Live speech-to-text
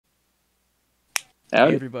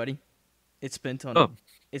Hey everybody, it's Spin Tunnel. Oh,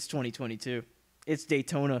 It's 2022. It's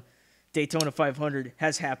Daytona. Daytona 500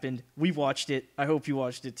 has happened. We watched it. I hope you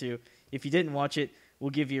watched it too. If you didn't watch it, we'll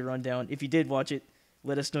give you a rundown. If you did watch it,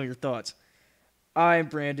 let us know your thoughts. I'm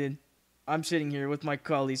Brandon. I'm sitting here with my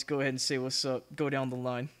colleagues. Go ahead and say what's up. Go down the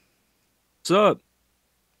line. what's up?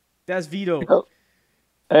 That's Vito. Oh,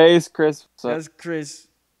 hey, it's Chris. What's up? That's Chris.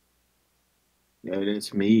 That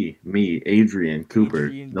is me, Adrian Cooper,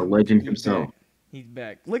 Adrian, the legend he's himself. back. He's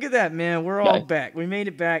back. Look at that, man. We're all Yeah. back. We made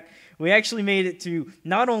it back. We actually made it to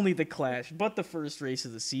not only the Clash, but the first race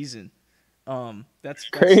of the season. That's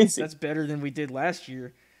Crazy. That's better than we did last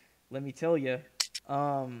year. Let me tell you. 2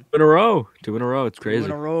 in a row. It's crazy. 2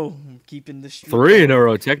 in a row. Keeping the streak 3 in a going.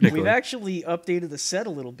 row, technically. We've actually updated the set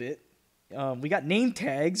a little bit. We got name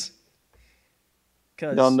tags.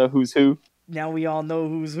 Don't Cause know who's who. now we all know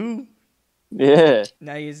who's who. Yeah.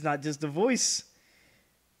 Now it's not just a voice.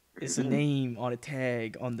 It's Mm-hmm. a name on a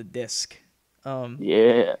tag on the disc.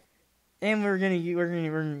 Yeah. And we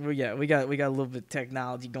got a little bit of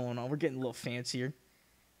technology going on. We're getting a little fancier.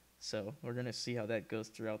 So we're gonna see how that goes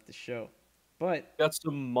throughout the show. But Got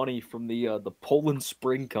some money from the Poland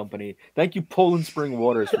Spring Company. Thank you, Poland Spring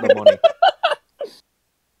Waters, for the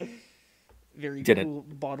money. very Did it. cool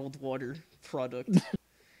bottled water product.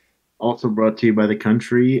 Also brought to you by the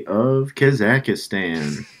country of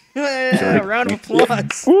Kazakhstan. Yeah, round of applause.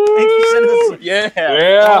 Thanks Woo! for sending us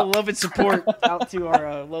Yeah. all love and support out to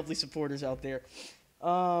our lovely supporters out there.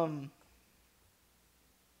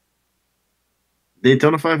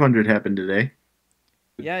 Daytona 500 happened today.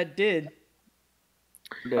 Yeah, it did.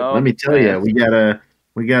 Oh, Let me tell man. you,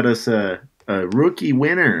 we got us a rookie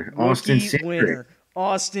winner, Austin Rookie Cindric. winner,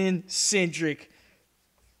 Austin Cindric.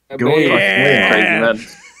 Going Yeah. off Yeah. Crazy, man.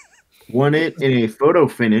 Won it in a photo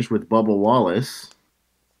finish with Bubba Wallace.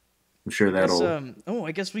 I'm sure Guess, that'll.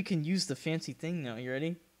 I guess we can use the fancy thing now. You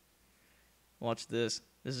ready? Watch this.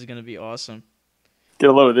 This is gonna be awesome. Get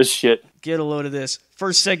a load of this shit. Get a load of this.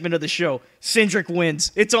 First segment of the show. Cindric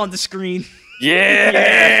wins. It's on the screen.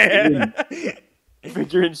 Yeah.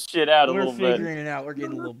 Figuring shit out a We're little bit. figuring it out. We're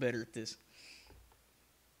getting a little better at this.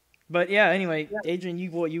 But yeah, anyway, Adrian,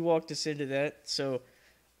 you walked us into that. So,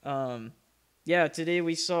 yeah, today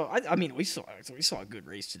we saw. I mean, we saw a good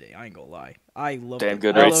race today. I ain't gonna lie. I loved Damn it.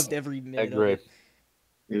 good I race. loved every minute of Agree. it.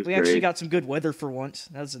 It was We actually great. got some good weather for once.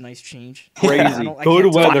 That was a nice change. Crazy. I Good can't tell you the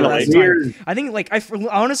weather. last time. Weird. I think,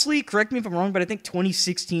 honestly, correct me if I'm wrong, but I think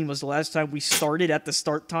 2016 was the last time we started at the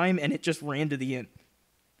start time and it just ran to the end.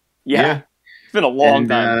 Yeah. Yeah. It's been a long And,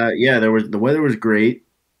 time. yeah, the weather was great.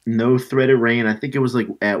 No threat of rain. I think it was like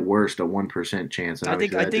at worst a 1% chance. And I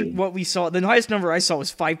think obviously that didn't- what we saw, the highest number I saw was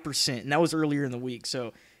 5%, and that was earlier in the week.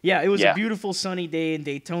 So yeah, it was a Yeah. beautiful sunny day in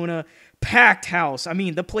Daytona, packed house. I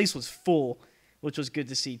mean, the place was full, which was good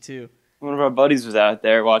to see too. One of our buddies was out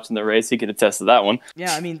there watching the race. He could attest to that one.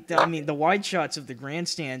 Yeah, I mean, the wide shots of the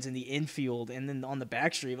grandstands and the infield, and then on the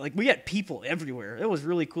back street, like we had people everywhere. It was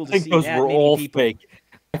really cool I to think see those that were many all people. fake.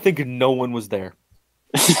 I think no one was there.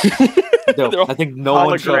 They're No, all I think no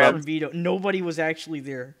one showed up. From Vito, nobody was actually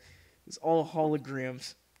there. It's all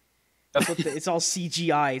holograms. It's all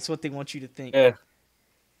CGI. It's what they want you to think. Yeah.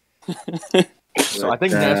 So I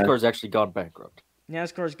think But, NASCAR's actually gone bankrupt.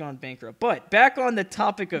 NASCAR's gone bankrupt. But back on the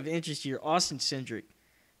topic of interest here, Austin Cindric,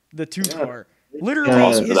 the two car. Literally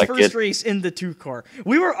Awesome for his that first kid. race in the two car.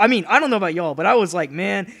 I mean, I don't know about y'all, but I was like,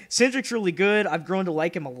 man, Cindric's really good. I've grown to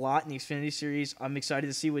like him a lot in the Xfinity Series. I'm excited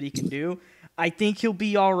to see what he can do. I think he'll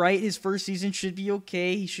be all right. His first season should be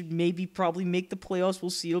okay. He should probably make the playoffs. We'll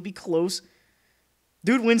see. It'll be close.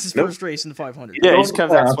 Dude wins his Nope. first race in the 500. Yeah, he just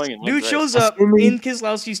comes out swinging. Dude wins the race. shows up Assuming- in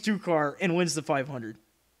Keselowski's two car and wins the 500.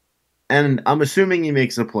 And I'm assuming he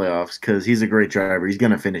makes the playoffs because he's a great driver. He's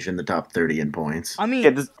going to finish in the top 30 in points. I mean, Yeah,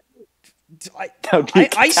 this, I that would be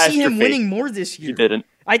I see him catastrophe. winning more this He year. didn't.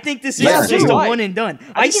 I think this Yeah, is just so a do I. one and done.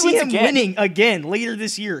 I I think he see wins him again. winning again later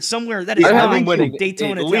this year somewhere. That is I have not him winning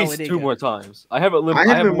Daytona at least Talladega. 2 more times. I have I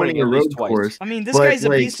have him winning a at road least twice. course. I mean, this But, guy's a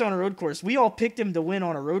like- beast on a road course. We all picked him to win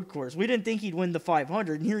on a road course. We didn't think he'd win the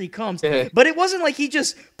 500, and here he comes. Yeah. But it wasn't like he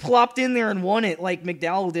just plopped in there and won it like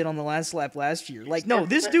McDowell did on the last lap last year. Like, no,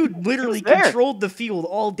 this dude literally He was there. controlled the field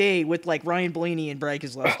all day with like Ryan Blaney and Brad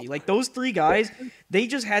Keselowski. Like those three guys, they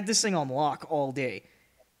just had this thing on lock all day.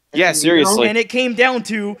 Yeah, seriously. And it came down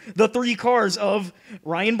to the three cars of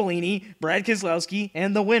Ryan Blaney, Brad Keselowski,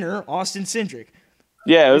 and the winner, Austin Cindric.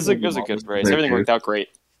 Yeah, it was a good race. Very Everything true. worked out great.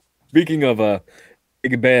 Speaking of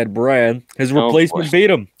big bad Brad, his Oh, replacement boy. beat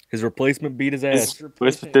him. His replacement beat his ass. His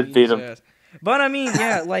replacement did beat him. But I mean,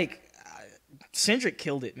 yeah, like Cindric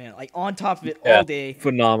killed it, man. Like on top of it Yeah. all day.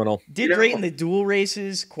 Phenomenal. Did great in the dual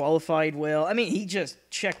races, qualified well. I mean, he just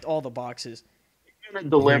checked all the boxes. going to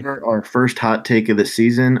deliver our first hot take of the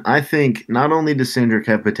season. I think not only does Cindric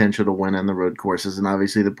have potential to win on the road courses and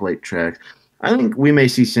obviously the plate tracks, I think we may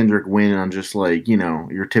see Cindric win on just like,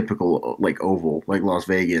 your typical like oval, like Las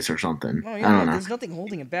Vegas or something. Oh, I yeah, don't know. there's nothing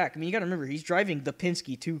holding him back. I mean, you got to remember, he's driving the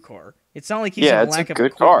Penske 2 car. It's not like he's Yeah, in it's a lack of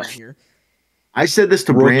good equipment car. here. I said this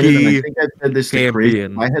to Brandon, and I Rookie think I said this to Chris. If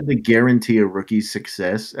champion. I had to guarantee a rookie's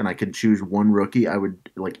success and I could choose one rookie, I would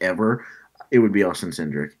it would be Austin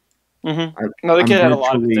Cindric. Mm-hmm. No, the I'm kid had a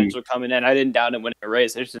lot of virtually- potential coming in. I didn't doubt him winning a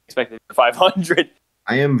race. I just expected 500.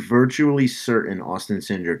 I am virtually certain Austin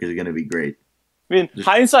Cindric is going to be great. I mean,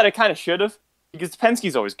 hindsight, I kind of should have, because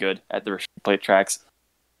Penske's always good at the plate tracks.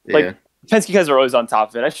 Yeah. Like, Penske guys are always on top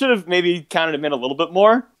of it. I should have maybe counted him in a little bit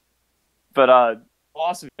more, but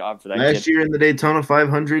awesome job for that Last kid. year in the Daytona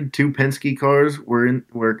 500, 2 Penske cars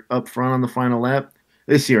were up front on the final lap.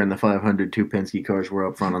 This year in the 500, 2 Penske cars were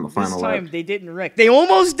up front on the final This time lap. they didn't wreck. They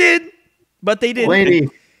almost did, but they didn't. Blaney,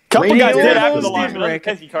 Couple Blaney guys did after almost the did line, but wreck.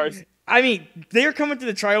 other Penske cars. I mean, they were coming to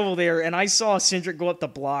the tri-oval there, and I saw Cindric go up the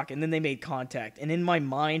block, and then they made contact. And in my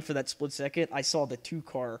mind, for that split second, I saw the 2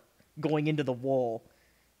 car going into the wall,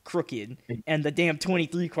 crooked, and the damn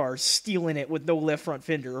 23 car stealing it with no left front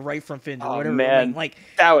fender or right front fender, or Oh, whatever. man. I mean, like,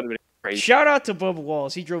 That would have been crazy. shout out to Bubba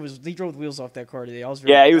Wallace. He drove the wheels off that car today. I was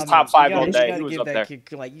Yeah, he was I mean, top 5 you all gotta- day. you gotta He was give up that there.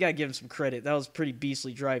 kid, like, you gotta give him some credit. That was a pretty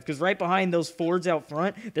beastly drive. Because right behind those Fords out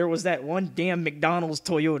front, there was that one damn McDonald's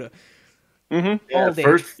Toyota. Mm-hmm. All day.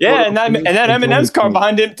 Yeah, and that M&M's car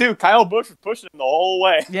behind him, too. Kyle Busch was pushing him the whole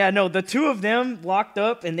way. Yeah, no, the 2 of them locked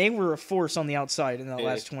up, and they were a force on the outside in that Yeah.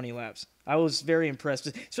 last 20 laps. I was very impressed,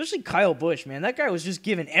 especially Kyle Busch, man. That guy was just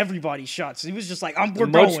giving everybody shots. He was just like, we're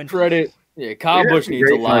Much going. credit. Yeah, Kyle Yeah, Busch it's a needs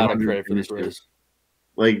a great lot of 500 credit for this finish. race.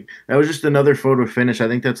 Like, that was just another photo finish. I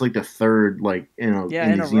think that's like the third, like, Yeah,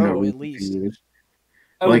 in a these, row, at recent least. years.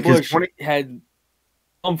 Kyle Like, his Busch 20 had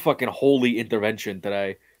some fucking holy intervention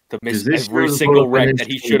today to miss This every was a single photo wreck finish, that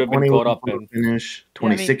he should have been 20 caught was a up photo in. Finish, Yeah, I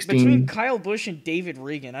mean, 2016. between Kyle Busch and David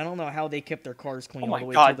Reagan, I don't know how they kept their cars clean Oh all my the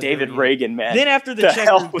way God, till the David very end. Reagan, man. Then after the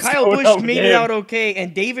hell checker, was Kyle going Busch on with made it him? out okay,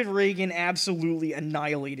 and David Reagan absolutely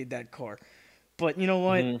annihilated that car. But you know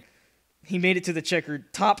what? Mhm. He made it to the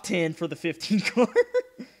checkered top 10 for the 15 car.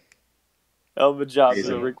 Hell of a job for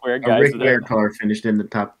Amazing. the Rick Ware A guys. Rick today. Ware car finished in the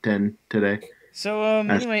top 10 today. So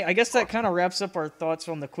anyway, I guess that kind of wraps up our thoughts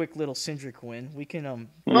on the quick little Cindric win. We can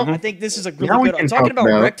Well, I think this is a really now we good. can Talking talk about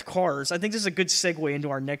about- wrecked cars, I think this is a good segue into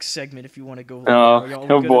our next segment. If you want to go, Oh, Y'all oh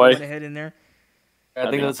good to boy. go ahead in there. I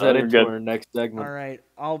think let's we're head into good. our next segment. All right,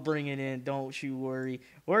 I'll bring it in. Don't you worry.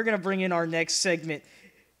 We're gonna bring in our next segment,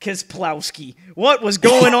 Kisplowski. What was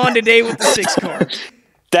going on today with the 6 car?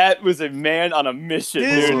 That was a man on a mission,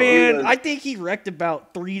 This dude. man, I think he wrecked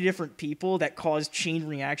about 3 different people that caused chain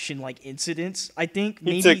reaction like incidents. I think He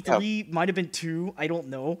maybe took out- 3, might have been 2. I don't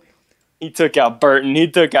know. He took out Burton. He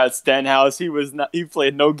took out Stenhouse. He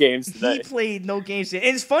played no games He today. played no games. And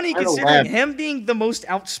it's funny I don't considering laugh. him being the most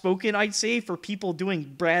outspoken, I'd say, for people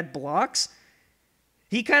doing Brad blocks.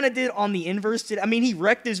 He kind of did on the inverse. I mean, he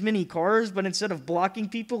wrecked as many cars, but instead of blocking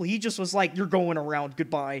people, he just was like, "You're going around.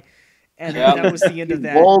 Goodbye." And Yeah. that was the end of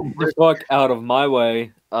that. Walled The fuck out of my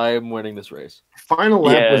way. I am winning this race. final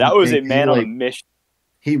lap Yeah, that was a insane. man on a Like, mission.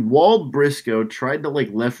 he walled Briscoe, tried to like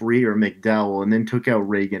left rear McDowell, and then took out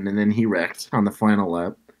Reagan, and then he wrecked on the final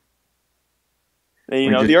lap.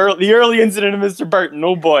 And, We the early incident of Mr. Burton.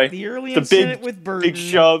 Oh boy. The early The incident big- with Burton. big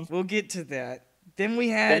shove. We'll get to that. Then we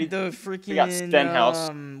had Then the freaking. we got Stenhouse.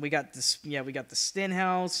 We got this. Yeah, we got the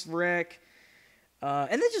Stenhouse wreck.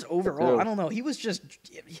 And then just overall, I don't know. He was just.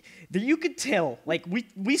 You could tell. Like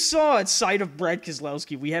we saw a side of Brad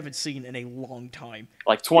Keselowski we haven't seen in a long time.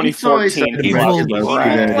 Like He saw a 2014. second He Brad lost Keselowski. his He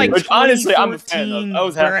mind. looked like Which, honestly, I'm a fan of. 2014 I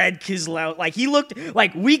was happy. Brad Keselowski. Like he looked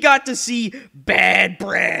like we got to see bad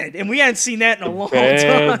Brad, and we hadn't seen that in a long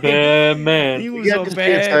time. Bad man. He was You a got to see a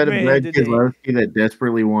bad side of man Brad today. Keselowski that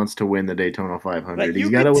desperately wants to win the Daytona 500. Like He's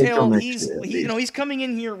you got to can wait till tell next he's year. at he, least. he's coming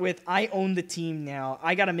in here with I own the team now.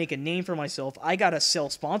 I got to make a name for myself. I got to sell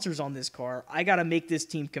sponsors on this car. I got to make this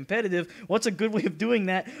team competitive. What's a good way of doing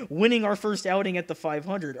that? Winning our first outing at the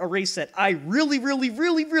 500, a race that I really, really,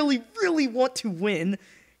 really, really, really want to win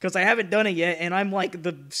because I haven't done it yet, and I'm like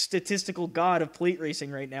the statistical god of plate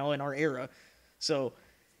racing right now in our era. So,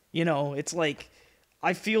 it's like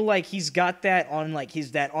I feel like he's got that on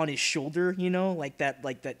on his shoulder, like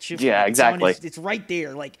that chip. Yeah, like, exactly. It's right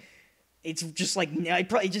there, like. It's just like it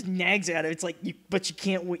probably just nags at it. It's like, but you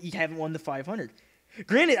can't. You haven't won the 500.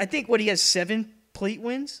 Granted, I think he has 7 plate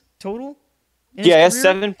wins total. in his Yeah, he has career,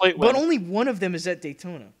 7 plate wins. but only one of them is at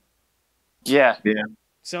Daytona. Yeah.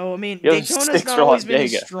 So I mean, The other Daytona's 6 not are always Las been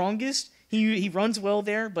his Vegas. strongest. He runs well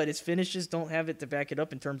there, but his finishes don't have it to back it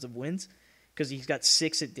up in terms of wins. because he's got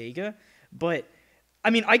 6 at Dega. But I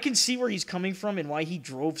mean, I can see where he's coming from and why he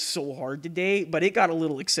drove so hard today, but it got a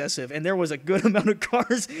little excessive, and there was a good amount of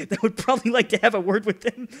cars that would probably like to have a word with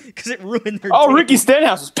him because it ruined their day. Ricky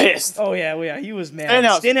Stenhouse was pissed. Oh, yeah, he was mad.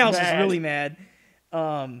 Stenhouse was really mad.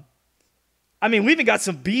 I mean, we even got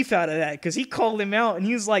some beef out of that because he called him out, and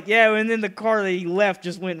he was like, yeah, and then the car that he left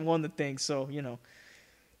just went and won the thing, so,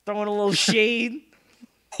 throwing a little shade.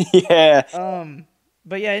 Yeah.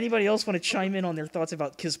 But, yeah, anybody else want to chime in on their thoughts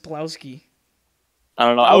about Keselowski? I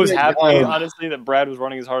don't know. I was happy, honestly, that Brad was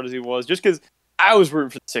running as hard as he was, just because I was rooting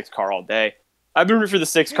for the 6 car all day. I've been rooting for the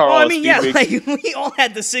 6 car all Speed Week. Like, we all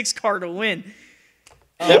had the 6 car to win.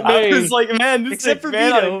 I was like, man, this except is for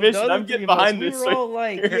man Vito, on a mission. I'm getting behind this. We were all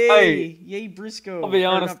like, yay Briscoe. I'll be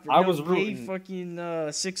honest, I was yay rooting.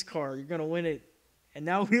 Fucking 6 car, you're gonna win it. And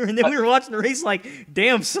now we were watching the race like,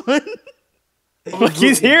 damn son. Look,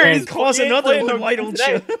 he's here. He's causing another one. Why don't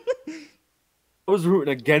you? I was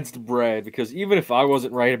rooting against Brad because even if I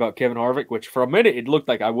wasn't right about Kevin Harvick, which for a minute it looked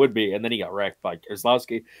like I would be, and then he got wrecked by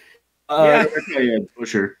Keselowski.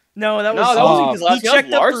 Busher. No, that was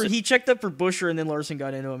Larson. He checked up for Busher, and then Larson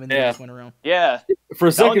got into him, and then just went around. Yeah. For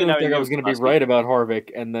a second, I think I was going to be right about Harvick,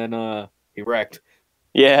 and then he wrecked.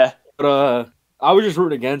 Yeah. But I was just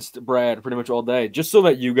rooting against Brad pretty much all day, just so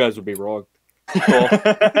that you guys would be wrong.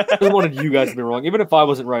 I just wanted you guys to be wrong. Even if I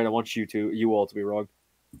wasn't right, I want you all to be wrong.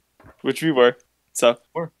 Which we were. So.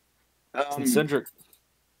 Centric.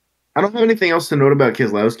 I don't have anything else to note about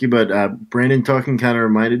Keselowski, but Brandon talking kind of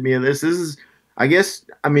reminded me of this. This is, I guess,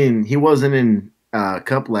 I mean, he wasn't in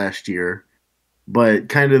Cup last year, but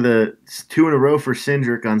kind of the 2 in a row for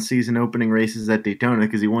Cindric on season opening races at Daytona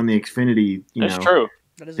because he won the Xfinity, true.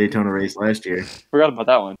 Daytona race last year. Forgot about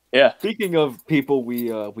that one. Yeah. Speaking of people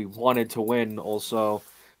we wanted to win, also,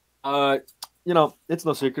 it's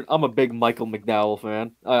no secret. I'm a big Michael McDowell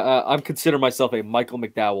fan. I consider myself a Michael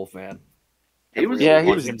McDowell fan. He was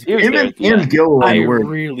and good. Gil I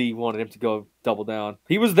really wanted him to go double down.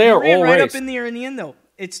 He was there all right race. Up in the air in the end, though.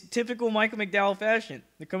 It's typical Michael McDowell fashion.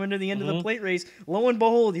 They're coming to the end of the plate race. Lo and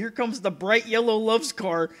behold, here comes the bright yellow Love's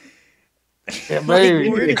car. Yeah, he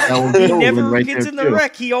never gets in the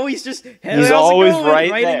wreck. He always just he's always right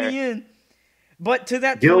in the end. But to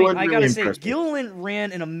that point, I gotta say, Gilliland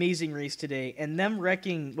ran an amazing race today, and them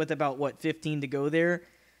wrecking with about 15 to go there.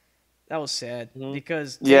 That was sad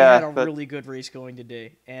because they had a really good race going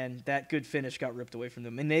today, and that good finish got ripped away from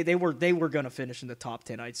them. And they were going to finish in the top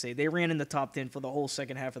 10, I'd say. They ran in the top 10 for the whole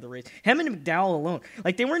second half of the race. Him and McDowell alone.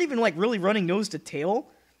 Like, they weren't even, really running nose to tail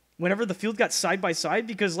whenever the field got side by side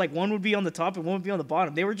because, one would be on the top and one would be on the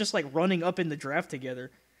bottom. They were just, running up in the draft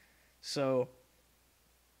together. So,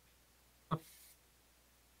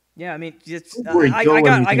 yeah, I mean, I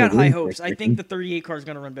got high hopes. I think the 38 car is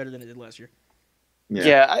going to run better than it did last year.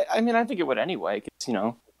 Yeah, I mean, I think it would anyway,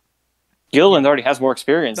 because, Gilliland already has more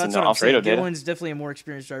experience than Alfredo did. Gilliland's definitely a more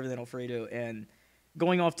experienced driver than Alfredo, and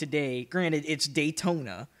going off today, granted, it's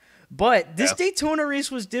Daytona, but this Daytona race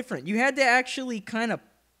was different. You had to actually kind of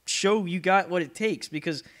show you got what it takes,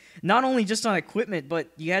 because not only just on equipment, but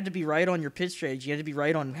you had to be right on your pit strategy. You had to be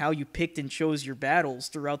right on how you picked and chose your battles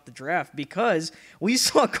throughout the draft, because we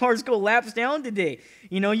saw cars go laps down today.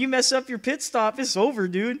 You mess up your pit stop, it's over,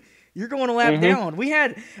 dude. You're going a lap down. We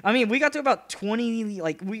got to about 20,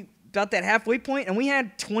 about that halfway point, and we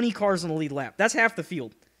had 20 cars on the lead lap. That's half the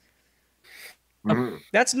field.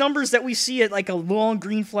 That's numbers that we see at a long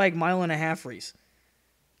green flag mile and a half race.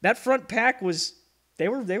 That front pack was they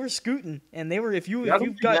were scooting, and they were if you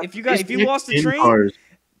lost the train,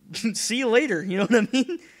 see you later. You know what I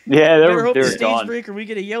mean? Yeah, they were hope the stage stage breaker we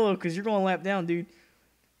get a yellow because you're going a lap down, dude.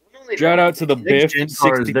 Shout out to the Biff,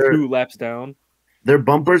 62 laps down. Their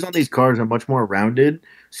bumpers on these cars are much more rounded,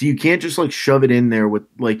 so you can't just shove it in there with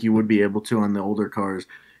you would be able to on the older cars,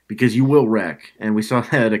 because you will wreck. And we saw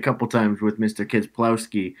that a couple times with Mr.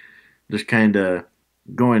 Keselowski, just kind of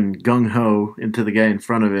going gung ho into the guy in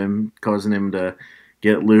front of him, causing him to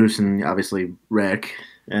get loose and obviously wreck.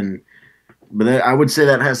 But I would say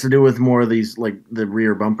that has to do with more of these the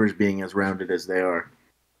rear bumpers being as rounded as they are.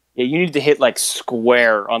 Yeah, you need to hit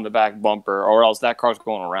square on the back bumper, or else that car's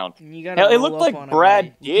going around. It looked like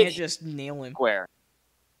Brad did can't just nail him. Square.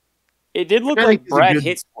 It did look like Brad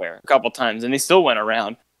hit square a couple times, and they still went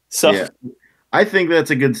around. So yeah. I think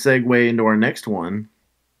that's a good segue into our next one.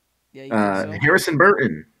 Yeah, you think so? Harrison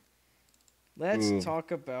Burton. Let's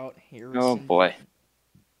talk about Harrison. Oh boy,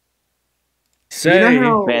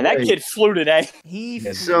 man, that kid flew today.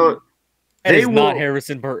 So they not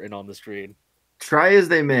Harrison Burton on the screen. Try as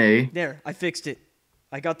they may. There, I fixed it.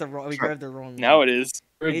 I got the wrong. We grabbed the wrong one. Now it is.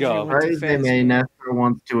 There we go. Try as they may, NASCAR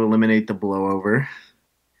wants to eliminate the blowover.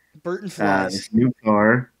 Burton flies. This new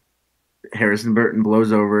car, Harrison Burton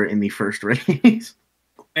blows over in the first race.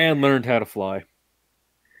 And learned how to fly.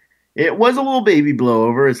 It was a little baby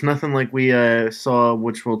blowover. It's nothing like we saw,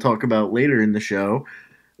 which we'll talk about later in the show.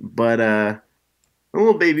 But a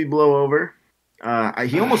little baby blowover.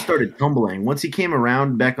 He almost started tumbling. Once he came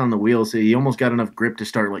around back on the wheels, he almost got enough grip to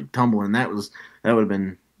start like tumbling. That would have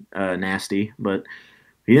been nasty. But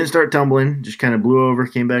he didn't start tumbling. Just kind of blew over,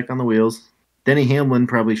 came back on the wheels. Denny Hamlin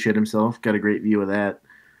probably shit himself. Got a great view of that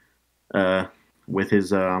with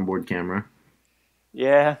his onboard camera.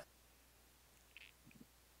 Yeah.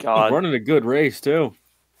 God. Running a good race too.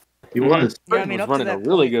 He was. Yeah, I Burton mean, was up to running that a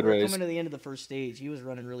really point, good we're race. coming to the end of the first stage, he was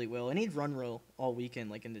running really well, and he'd run well all weekend,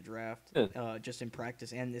 like in the draft, Yeah. just in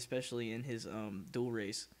practice, and especially in his dual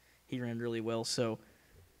race, he ran really well. So,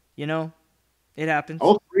 you know, it happens.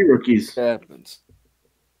 All three rookies. It happens.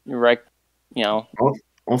 You're right. You know,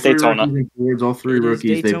 All three Daytona. rookies and Fords, all three It is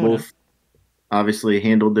rookies, they Daytona. both obviously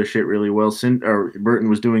handled their shit really well. Burton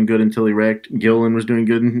was doing good until he wrecked. Gillen was doing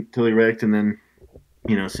good until he wrecked, and then,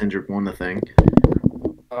 Cindric won the thing.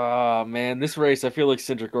 Oh man, this race I feel like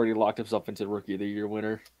Cindric already locked himself into Rookie of the Year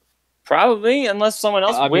winner. probably, unless someone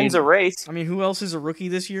else I wins mean- a race. I mean, who else is a rookie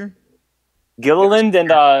this year? Gilliland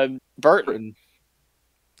and Burton.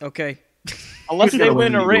 Okay. Unless He's they gonna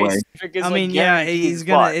win win a either race. way. Cindric is, I like, mean, yeah, guaranteed he's his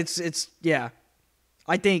gonna. spot. It's yeah.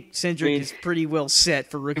 I think Cindric mean, is pretty well set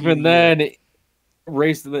for rookie. Even of the year.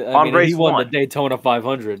 then, On he race won one. the Daytona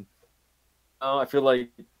 500. I feel like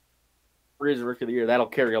Rookie of the Year that'll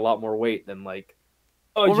carry a lot more weight than like.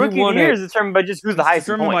 Oh, Well, you rookie of won the year it. is determined by just who's the It's highest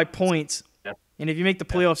determined by point. points. And if you make the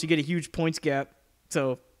playoffs, you get a huge points gap.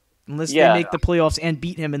 So unless Yeah. they make the playoffs and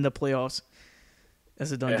beat him in the playoffs,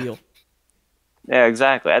 that's a done Yeah. deal. Yeah,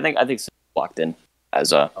 exactly. I think Cindric's locked in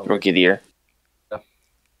as a rookie of the year. Yeah.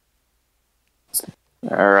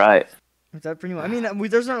 All right. Is that pretty much? I mean,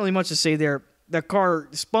 there's not really much to say there. The car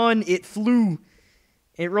spun, it flew,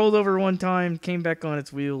 it rolled over one time, came back on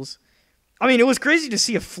its wheels. I mean, it was crazy to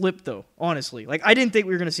see a flip, though. Honestly, like I didn't think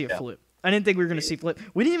we were gonna see a flip. I didn't think we were gonna see a flip.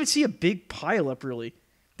 We didn't even see a big pile up, really.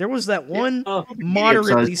 There was that one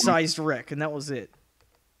moderately sized wreck, and that was it.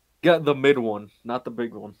 Got the mid one, not the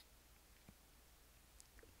big one.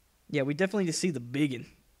 Yeah, we definitely need to see the big one.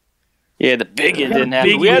 Yeah, the big one didn't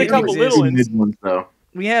happen. Big We had a one couple exists. little ones. Mid ones though.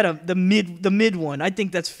 We had the mid one. I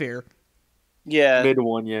think that's fair. Yeah, I Mid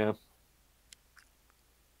one, yeah.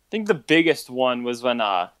 think the biggest one was when It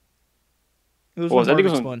was What was it? I think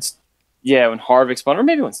it when was Harvick when when Harvick spun, or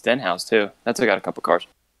maybe when Stenhouse too. That's got a couple cars.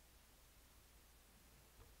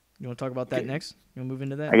 You want to talk about that next? You want to move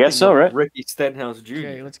into that? I guess so, right? Ricky Stenhouse Jr.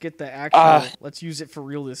 Okay, let's get the actual. Let's use it for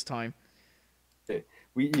real this time.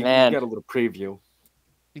 We Man. got a little preview.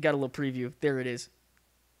 You got a little preview. There it is.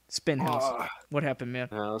 Spin house. What happened, man?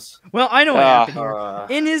 House. Well, I know what happened here. Uh,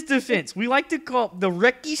 In his defense, we like to call the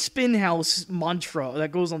Recce Spin House mantra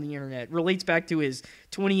that goes on the internet relates back to his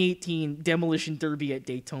 2018 demolition derby at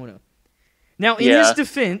Daytona. Now, in his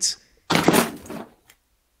defense,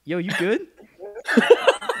 yo, you good?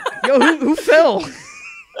 Yo, who fell?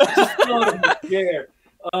 yeah.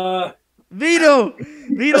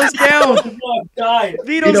 Vito's down. Died.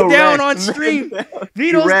 Vito's Vito down wrecked. on stream.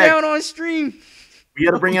 Vito's wrecked. down on stream. We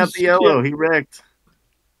got to bring out the yellow. He wrecked.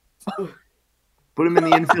 Put him in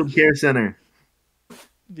the infield care center.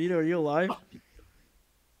 Vito, are you alive?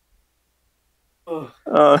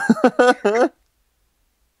 That's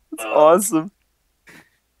awesome.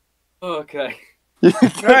 Okay. All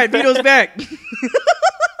right, Vito's back.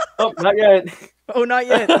 Oh, not yet. Oh, not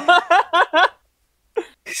yet.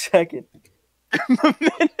 Second.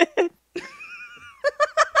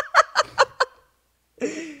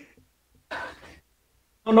 I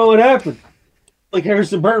don't know what happened. Like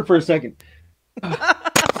Harrison Burton for a second. God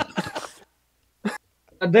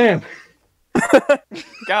damn.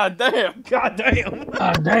 God damn. God damn.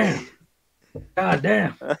 God damn. God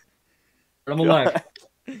damn. I'm alive.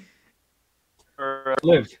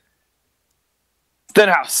 Lived.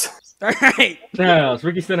 Stenhouse. All right. Stenhouse.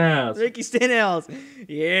 Ricky Stenhouse. Ricky Stenhouse.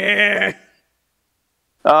 Yeah.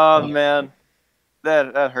 Oh man,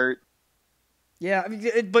 that hurt. Yeah, I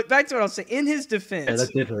mean, but back to what I was saying. In his defense, Yeah,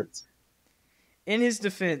 that did hurt.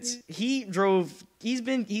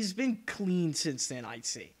 He's been clean since then. I'd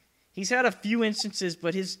say he's had a few instances,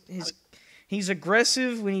 but he's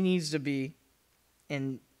aggressive when he needs to be,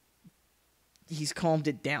 and he's calmed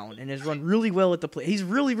it down and has run really well at the plate. He's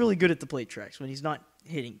really, really good at the plate tracks when he's not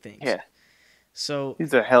hitting things. Yeah. So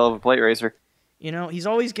He's a hell of a plate racer. he's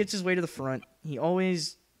always gets his way to the front. He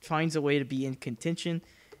always finds a way to be in contention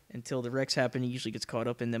until the wrecks happen. He usually gets caught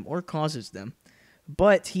up in them or causes them.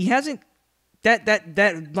 But he hasn't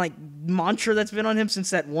that like mantra that's been on him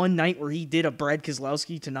since that one night where he did a Brad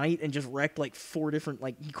Keselowski tonight and just wrecked like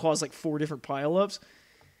he caused like 4 different pileups.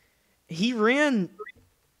 He ran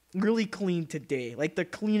really clean today, like the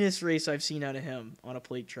cleanest race I've seen out of him on a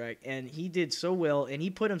plate track, and he did so well, and he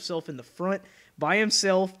put himself in the front by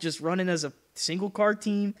himself, just running as a single car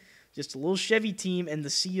team, just a little Chevy team and the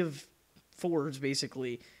sea of Fords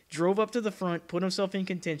basically. Drove up to the front, put himself in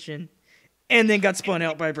contention, and then got spun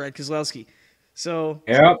out by Brad Keselowski. So,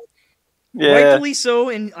 yeah, rightfully so,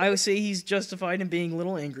 and I would say he's justified in being a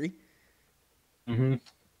little angry. Mm-hmm.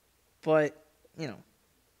 But, you know,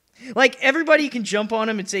 like, everybody can jump on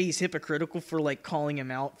him and say he's hypocritical for, like, calling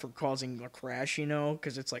him out for causing a crash, you know,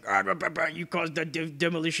 because it's like, you caused the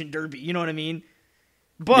demolition derby, you know what I mean?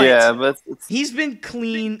 But he's been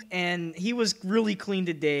clean, and he was really clean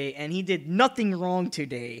today, and he did nothing wrong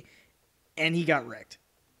today, and he got wrecked.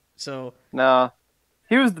 So no,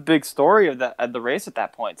 he was the big story of the race at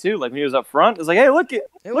that point too. Like when he was up front, it was like, hey, look at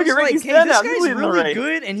Ricky hey, this Stenhouse, guy's really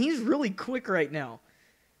good, and he's really quick right now.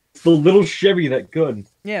 It's the little Chevy that good.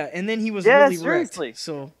 Yeah, and then he was really seriously. wrecked,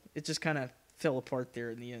 so it just kind of fell apart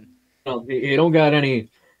there in the end. Well, he don't got any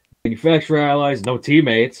manufacturer allies, no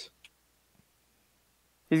teammates.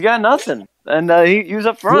 He's got nothing, and he was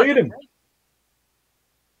up front. Look at him.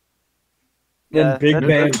 Then Big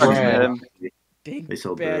Bad Brad. Big They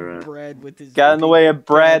sold bad their, Brad with his Got in the big way of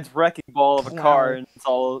Brad's bad wrecking ball of a car, clown. and it's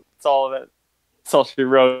all of it. That's all she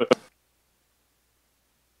wrote.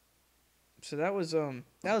 So that was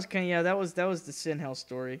that was the Stenhouse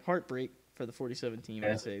story. Heartbreak for the 47 team,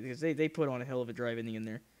 I'd say, because they put on a hell of a drive in the end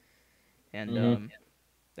there, and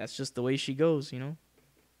that's just the way she goes, you know.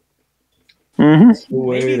 Mm-hmm.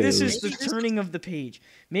 Maybe this is the turning of the page.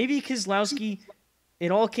 Maybe Keselowski,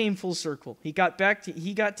 it all came full circle. He got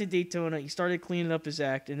to Daytona, he started cleaning up his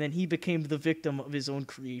act, and then he became the victim of his own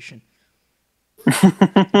creation.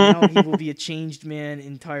 Now he will be a changed man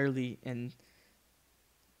entirely and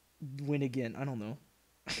win again. I don't know.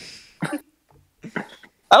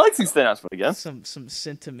 I like to see Stenhouse win again. Some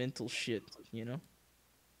sentimental shit, you know.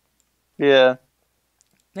 Yeah.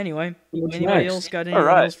 Anyway, What's anybody next? else got anything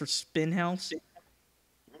Alright. else for Spinhouse?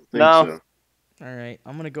 No. All right,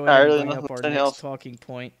 I'm gonna go ahead and Alright, bring up our nothing next else. talking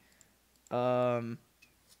point. The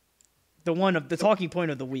talking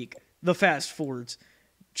point of the week, the fast forwards.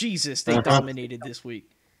 Jesus, they dominated this week,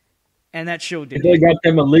 and that show did. They got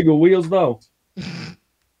them illegal wheels though.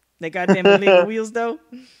 They got them illegal wheels though.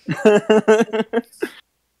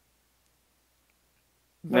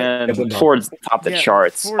 Man, Yeah, but no. Ford's top the Yeah,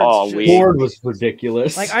 charts Ford's all just- week. Ford was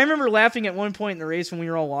ridiculous. Like, I remember laughing at one point in the race when we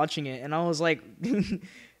were all watching it, and I was like,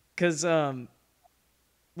 because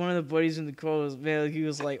one of the buddies in the call was, man, he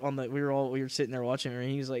was like we were sitting there watching it,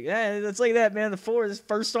 and he was like, it's like that, man. The Ford is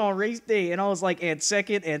first on race day, and I was like, and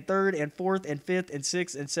second, and third, and fourth, and fifth, and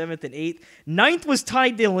sixth, and seventh, and eighth. Ninth was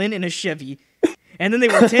Ty Dillon in a Chevy, and then they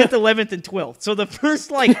were 10th, 11th, and 12th. So the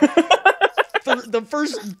first the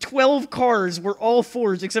first 12 cars were all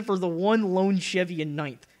Fords except for the one lone Chevy in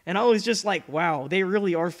ninth. And I was just like, wow, they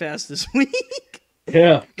really are fast this week.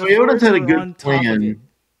 yeah. The Toyota's Fords had a were good on top of it. plan.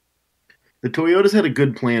 The Toyotas had a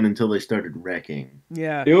good plan until they started wrecking.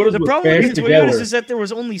 Yeah. Toyotas The were problem with fast the Toyotas together. is that there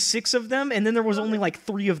was only 6 of them, and then there was only like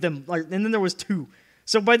 3 of them, and then there was 2.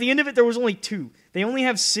 So by the end of it, there was only 2. They only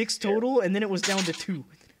have 6 total, and then it was down to 2.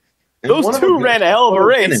 And one Those of two them ran a hell of a got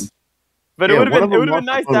race. finished. But Yeah, it would one have of them been lost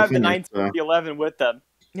nice the to have the finish, 9 to the 11 with them.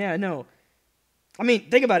 Yeah, no. I mean,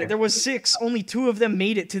 think about it. There was 6. Only 2 of them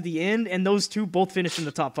made it to the end, and those 2 both finished in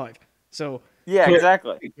the top 5. So Yeah, So-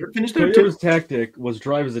 exactly. They finished there too. Toyota's tactic was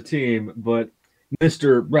drive as a team, but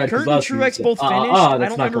Mr. Brad Kurt and Keselowski Truex said, both finished. I that's don't not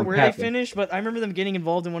remember gonna where happen. they finished, but I remember them getting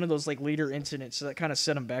involved in one of those like later incidents, so that kind of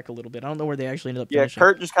set them back a little bit. I don't know where they actually ended up Yeah, finishing.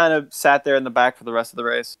 Kurt just kind of sat there in the back for the rest of the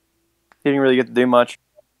race. He didn't really get to do much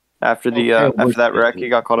after the after that wreck. He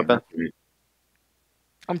got caught up in.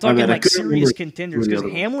 I'm talking I like couldn't serious remember contenders who the because other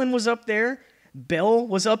one. Hamlin was up there, Bell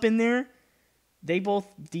was up in there. They both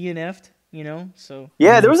DNF'd, you know. So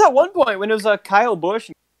Yeah, there was that one point when it was Kyle Busch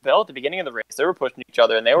and Bell at the beginning of the race. They were pushing each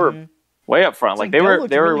other, and they were Mhm. way up front. It's Like Bell they were looked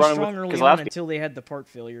they were really running strong with early on Keselowski. until they had the part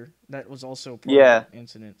failure. That was also part Yeah. of the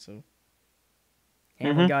incident. So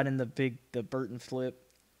Hamlin got in the Burton flip.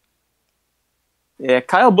 Yeah,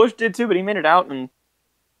 Kyle Busch did too, but he made it out and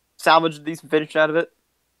salvaged a decent finish out of it.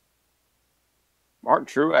 Martin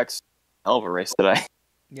Truex, hell of a race today.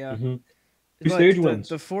 Yeah. Mhm. But Two-stage the, wins.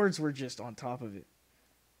 the Fords were just on top of it.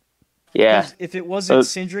 Yeah, 'Cause if it wasn't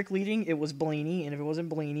Cindric leading, it was Blaney, and if it wasn't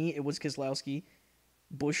Blaney, it was Keselowski,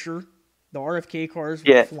 Buescher. The RFK cars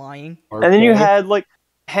were Yeah. flying. and then you had like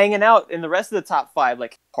hanging out in the rest of the top 5.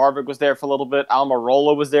 Like Harvick was there for a little bit.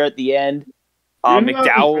 Almirola was there at the end. You're not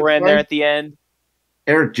McDowell ran there surprised? at the end.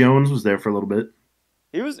 Eric Jones was there for a little bit.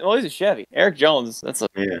 He's a Chevy. Eric Jones. That's a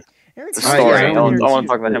Yeah. Eric's a yeah, story. I I don't want mean- to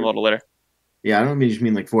talk about him a little later. Yeah, I don't mean just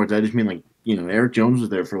mean like Fords. I just mean like, Eric Jones was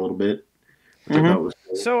there for a little bit. Which I Mhm. thought was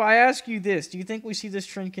cool. So I ask you this: do you think we see this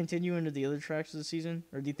trend continue into the other tracks of the season,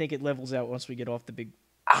 or do you think it levels out once we get off the big?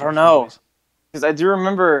 I don't know. Because I do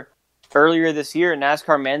remember earlier this year,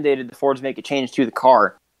 NASCAR mandated the Fords make a change to the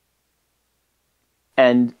car.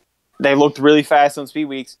 And they looked really fast on speed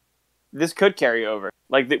weeks. This could carry over.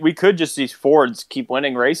 Like, we could just see Fords keep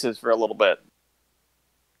winning races for a little bit.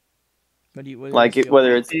 What do you, what Like, do you feel?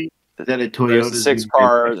 whether it's That a the Toyota 6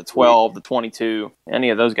 car, the 12, the 22, any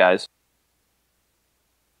of those guys.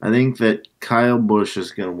 I think that Kyle Busch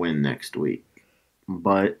is going to win next week,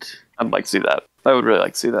 but I'd like to see that. I would really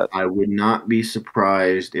like to see that. I would not be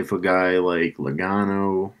surprised if a guy like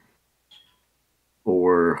Logano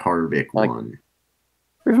or Harvick Like- won.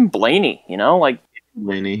 Or even Blaney, like,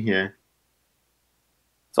 Laney, yeah.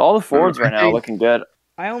 it's all the Fords I right now think- looking good.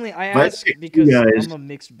 I But ask you because guys- I'm a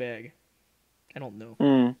mixed bag. I don't know.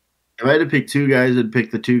 Mm. If I had to pick two guys, I'd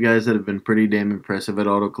pick the two guys that have been pretty damn impressive at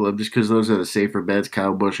Auto Club just because those are the safer bets,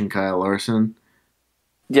 Kyle Busch and Kyle Larson.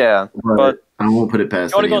 Yeah. But I won't put it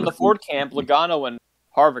past you want to any go of in the them. Ford camp, Logano and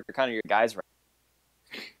Harvick are kind of your guys right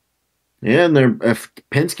Yeah, and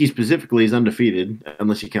Penske specifically is undefeated,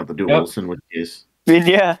 unless you count the duels, in which case. now.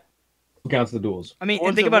 Yeah. Who counts the duels? I mean, Fords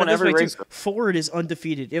and think have about it won this every way race. too. Ford is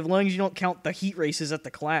undefeated. As long as you don't count the heat races at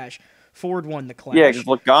the Clash, Ford won the Clash. Yeah, because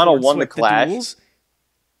Logano Ford won the swept Clash. duels.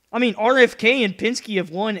 I mean, RFK and Penske have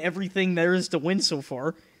won everything there is to win so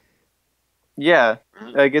far. Yeah.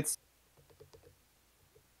 Like, it's...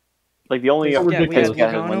 Like, the only Yeah, we had ridiculous.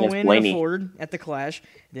 guy who won Logano is win a Blaney. Ford at the Clash.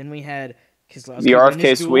 Then we had Keselowski The win RFK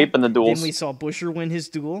his duel. sweep and the duels. Then we saw Buescher win his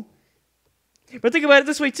duel. But think about it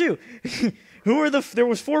this way too: there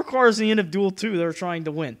was 4 cars in the end of Duel 2 that were trying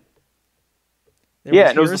to win. There Yeah, was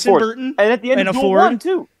and it was the Harrison Ford. Burton And at the end and of a Duel Ford. 1,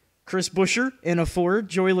 too. Chris Buescher in a Ford,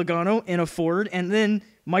 Joey Logano in a Ford, and then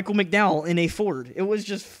Michael McDowell in a Ford. It was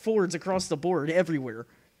just Fords across the board everywhere.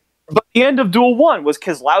 But the end of Duel 1 was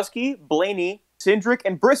Keselowski, Blaney, Cindric,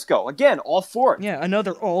 and Briscoe. Again, all Ford. Yeah,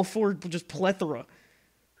 another all Ford, just plethora.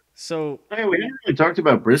 So Hey, we didn't really talk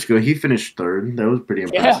about Briscoe. He finished third. That was pretty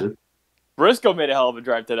impressive. Briscoe made a hell of a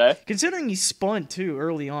drive today. considering he spun too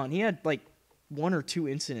early on, he had like 1 or 2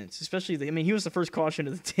 incidents. Especially, he was the first caution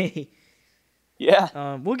of the day.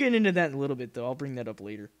 Yeah. We'll get into that in a little bit, though. I'll bring that up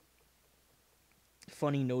later.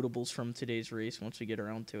 Funny notables from today's race once we get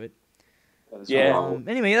around to it. Yeah.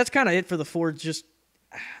 Anyway, that's kind of it for the Fords. Just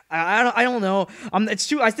I don't know.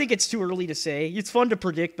 I think it's too early to say. It's fun to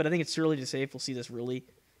predict, but I think it's too early to say if we'll see this really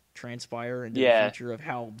transpire into the future of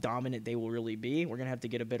how dominant they will really be. We're gonna have to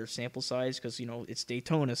get a better sample size because it's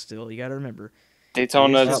Daytona still. You got to remember,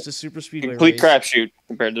 Daytona it's is just a super speedway complete race. crapshoot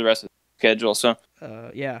compared to the rest of the schedule. So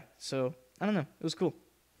Yeah. So I don't know. It was cool.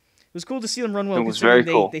 It was cool to see them run well. It was considering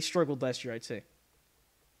very cool. They struggled last year, I'd say.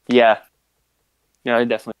 yeah, I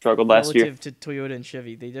definitely struggled last year. Relative to Toyota and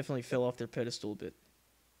Chevy, they definitely fell off their pedestal a bit.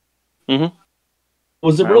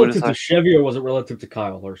 Was it I would've relative to thought- Chevy or was it relative to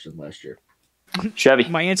Kyle Larson last year? Chevy.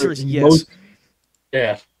 My answer is yes. Most-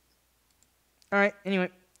 Yeah. All right. Anyway,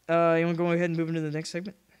 you want to go ahead and move into the next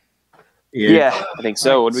segment? Yeah, I think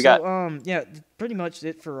so. All right, What do we got? Yeah, pretty much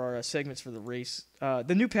it for our segments for the race.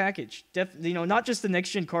 The new package, not just the next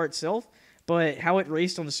gen car itself, but how it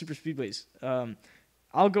raced on the super speedways.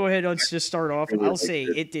 I'll go ahead and just start off. I'll say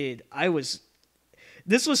it did.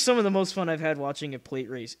 This was some of the most fun I've had watching a plate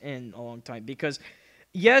race in a long time because,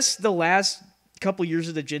 yes, the last couple years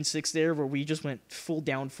of the Gen 6 there where we just went full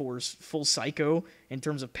downforce, full psycho in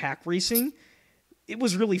terms of pack racing, it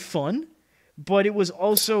was really fun. But it was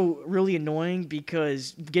also really annoying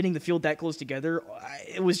because getting the field that close together,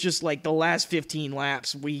 it was just like the last 15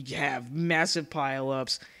 laps, we have massive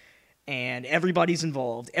pileups, and everybody's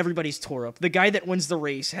involved. Everybody's tore up. The guy that wins the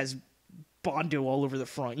race has Bondo all over the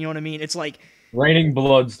front. You know what I mean? It's like... Raining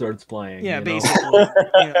blood starts playing. Yeah, you know?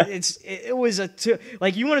 basically. It was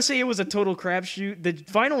you want to say it was a total crapshoot. The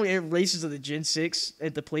final races of the Gen 6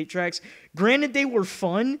 at the plate tracks, granted they were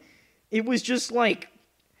fun, it was just like...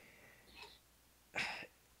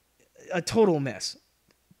 a total mess.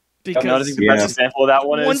 Because noticing the best example of that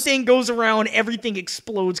one is thing goes around, everything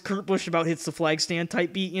explodes. Kurt Busch about hits the flag stand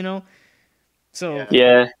type beat, So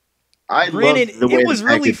yeah. granted, loved the way it was the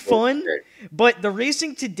really package fun, worked. but the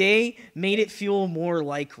racing today made it feel more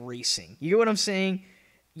like racing. You get what I'm saying?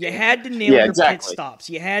 You had to nail your pit exactly. stops.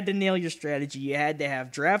 You had to nail your strategy. You had to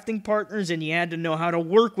have drafting partners, and you had to know how to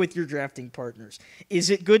work with your drafting partners. Is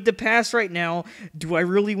it good to pass right now? Do I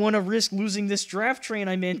really want to risk losing this draft train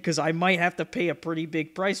I'm in? Because I might have to pay a pretty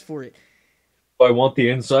big price for it. I want the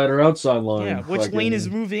inside or outside line. Yeah, which lane is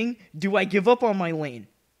moving? Do I give up on my lane?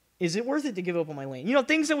 Is it worth it to give up on my lane? You know,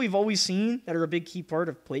 things that we've always seen that are a big key part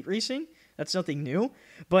of plate racing. That's nothing new.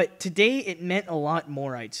 But today it meant a lot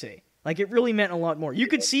more, I'd say. Like, it really meant a lot more. You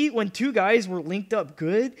could see when two guys were linked up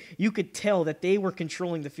good, you could tell that they were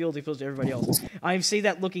controlling the field as opposed to everybody else. I say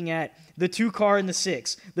that looking at the 2 car and the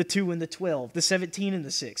 6, the 2 and the 12, the 17 and the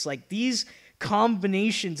 6. Like, these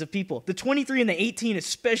combinations of people. The 23 and the 18,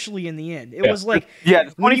 especially in the end. It was like,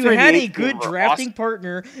 when you had a good drafting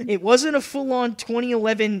partner, it wasn't a full-on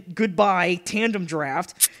 2011 goodbye tandem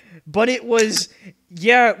draft, but it was,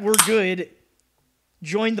 yeah, we're good.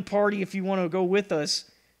 Join the party if you want to go with us.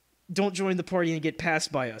 Don't join the party and get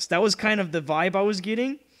passed by us. That was kind of the vibe I was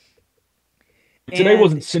getting. Today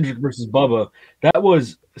wasn't Cindric versus Bubba. That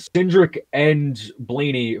was Cindric and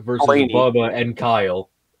Blaney versus Bubba and Kyle.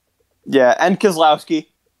 Yeah, and Keselowski.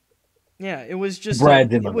 Yeah, it was just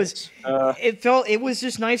Brad it was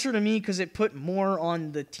just nicer to me because it put more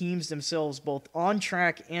on the teams themselves, both on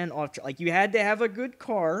track and off track. Like, you had to have a good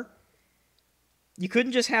car. You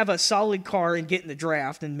couldn't just have a solid car and get in the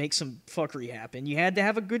draft and make some fuckery happen. You had to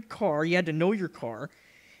have a good car. You had to know your car.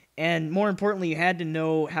 And more importantly, you had to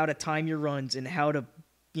know how to time your runs and how to,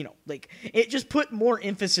 you know, like, it just put more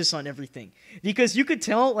emphasis on everything. Because you could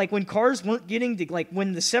tell, like, when cars weren't getting to, like,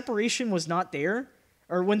 when the separation was not there,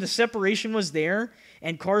 or when the separation was there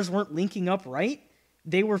and cars weren't linking up right,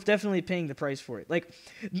 they were definitely paying the price for it. Like,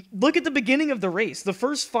 look at the beginning of the race. The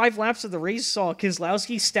first 5 laps of the race saw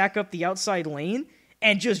Keselowski stack up the outside lane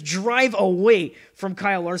and just drive away from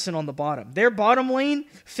Kyle Larson on the bottom. Their bottom lane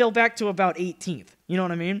fell back to about 18th. You know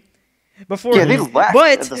what I mean? They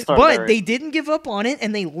left but they didn't give up on it,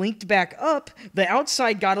 and they linked back up. The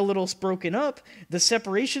outside got a little broken up. The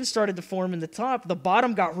separation started to form in the top. The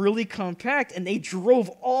bottom got really compact, and they drove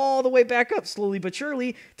all the way back up, slowly but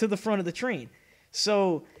surely, to the front of the train.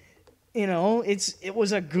 So, you know, it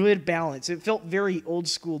was a good balance. It felt very old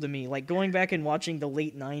school to me, like going back and watching the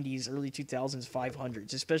late 90s, early 2000s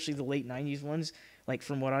 500s, especially the late 90s ones, like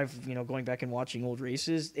from what I've, you know, going back and watching old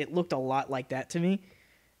races, it looked a lot like that to me.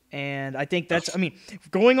 And I think that's, I mean,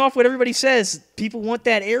 going off what everybody says, people want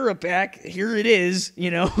that era back. Here it is,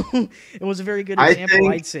 you know. It was a very good example,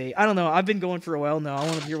 I'd say. I don't know. I've been going for a while now. I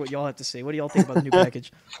want to hear what y'all have to say. What do y'all think about the new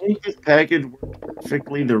package? I think this package worked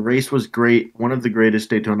perfectly. The race was great. One of the greatest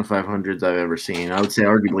Daytona 500s I've ever seen. I would say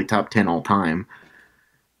arguably top 10 all time.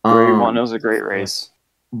 Great one. It was a great race.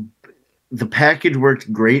 The package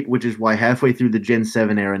worked great, which is why halfway through the Gen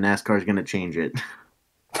 7 era, NASCAR is going to change it.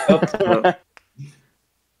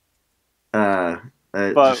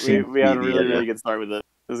 But we had a really good start with it.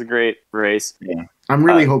 It was a great race. Yeah, I'm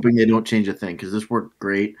really hoping they don't change a thing because this worked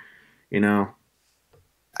great. You know,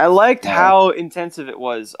 I liked how intensive it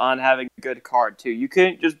was on having a good car too. You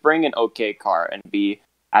couldn't just bring an okay car and be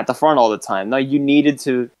at the front all the time. No, you needed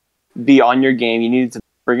to be on your game. You needed to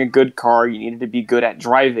bring a good car. You needed to be good at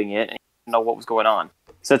driving it and know what was going on.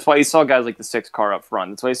 So that's why you saw guys like the 6 car up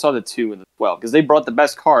front. That's why you saw the 2 and the 12 because they brought the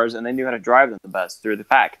best cars and they knew how to drive them the best through the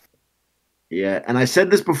pack. Yeah, and I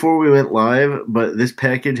said this before we went live, but this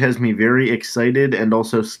package has me very excited and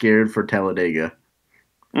also scared for Talladega.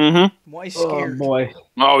 Mm-hmm. Why scared? Oh, boy.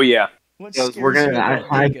 Oh, yeah. We're gonna.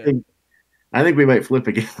 I think we might flip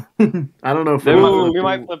again. I don't know if we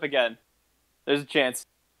might flip again. There's a chance.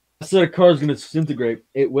 I said a car's going to disintegrate.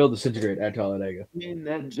 It will disintegrate at Talladega. I mean,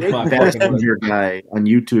 that Jake Passenger guy on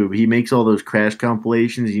YouTube, he makes all those crash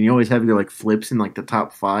compilations, and you always have your like flips in like the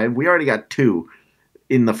top 5. We already got 2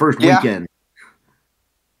 in the first weekend.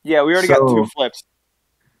 Yeah, we already got 2 flips.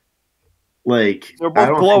 Like, they're both I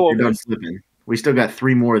don't think we're done flipping. We still got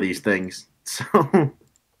 3 more of these things. So,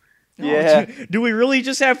 yeah. Do we really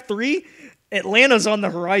just have 3? Atlanta's on the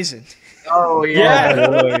horizon. Oh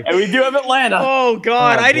yeah, and we do have Atlanta. Oh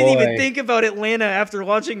God, I didn't even think about Atlanta after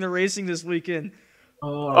watching the racing this weekend.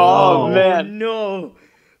 Oh man, no.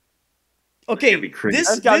 Okay,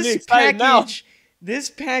 this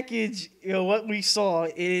package, you know what we saw,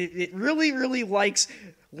 it really likes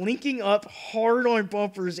linking up hard on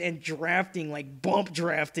bumpers and drafting, like bump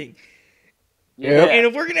drafting. Yeah. And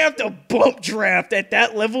if we're gonna have to bump draft at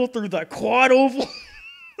that level through the quad oval.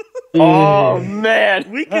 Oh man,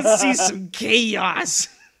 we can see some chaos.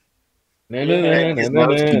 Going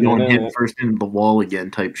head first into the wall again,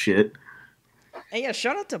 type shit. And yeah,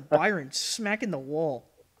 shout out to Byron smacking the wall,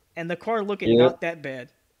 and the car looking not that bad.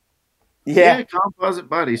 Yeah, composite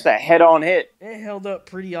bodies. It's a head-on hit. It held up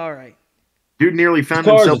pretty all right. Dude nearly found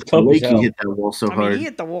himself in the lake. He hit that wall so hard. He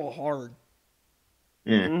hit the wall hard.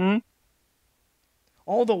 Yeah. Mm-hmm.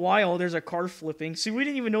 All the while, there's a car flipping. See, we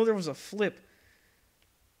didn't even know there was a flip.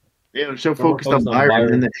 Yeah, I'm so focused on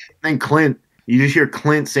Byron. And then Clint, You just hear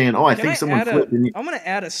Clint saying, "Oh, I Can think I someone add flipped." I'm gonna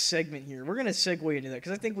add a segment here. We're gonna segue into that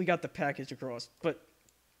because I think we got the package across. But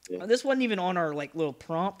Yeah. this wasn't even on our like little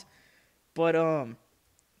prompt. But oh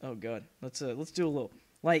god, let's do a little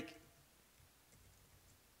like.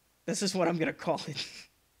 This is what I'm gonna call it.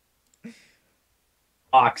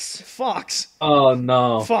 Fox. Fox. Oh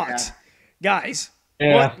no. Fox. Guys.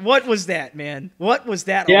 Yeah. What was that, man? What was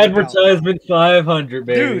that The all about? advertisement 500,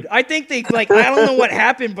 baby. Dude, I think they I don't know what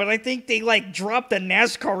happened, but I think they dropped the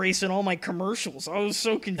NASCAR race in all my commercials. I was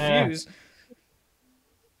so confused.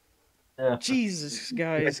 Yeah. Jesus, My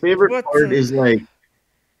guys. favorite What part the- is like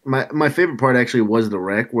my favorite part actually was the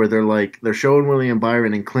wreck where they're showing William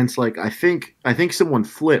Byron and Clint's like, I think someone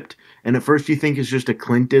flipped, and at first you think it's just a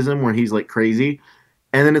Clintism where he's like crazy,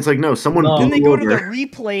 and then it's like no, someone No. Then blew they go to the over.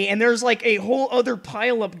 replay, and there's like a whole other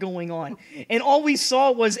pileup going on. And all we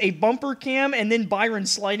saw was a bumper cam and then Byron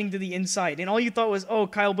sliding to the inside. And all you thought was, oh,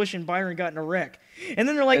 Kyle Busch and Byron got in a wreck. And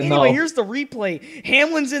then they're like, No. anyway, here's the replay.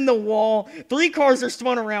 Hamlin's in the wall. 3 cars are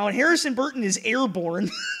spun around. Harrison Burton is airborne.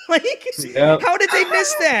 Like, Yep. how did they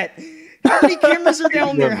miss that? How many cameras are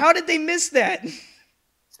down there? How did they miss that?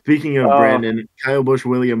 Speaking of Brandon, Kyle Busch,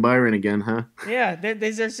 William Byron again, huh? Yeah, they're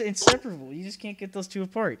inseparable. You just can't get those two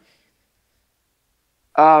apart.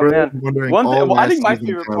 Oh For man, those wondering, one thing. all Well, I last think my season,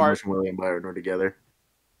 favorite Kyle part. Busch and William Byron were together.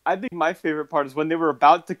 I think my favorite part is when they were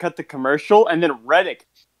about to cut the commercial, and then Reddick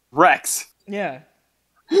wrecks. Yeah.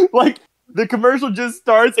 Like the commercial just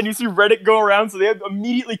starts, and you see Reddick go around, so they have to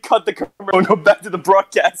immediately cut the commercial and go back to the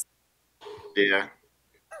broadcast. Yeah.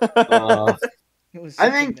 It was I such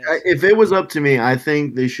a think mess. if it was up to me, I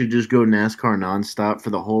think they should just go NASCAR nonstop for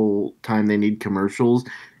the whole time they need commercials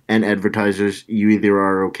and advertisers. You either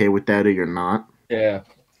are okay with that or you're not. Yeah.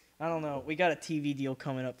 I don't know. We got a TV deal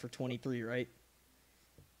coming up for 23, right?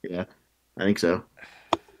 Yeah, I think so.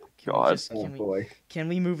 Can God. we just, Oh can, we, boy. can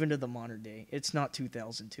we move into the modern day? It's not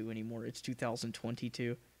 2002 anymore. It's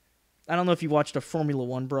 2022. I don't know if you watched a Formula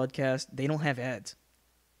One broadcast. They don't have ads.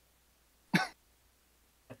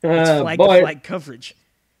 It's flag-to-flag coverage.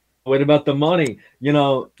 What about the money? You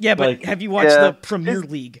know. Yeah, but like, have you watched Yeah. the Premier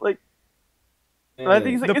League? But I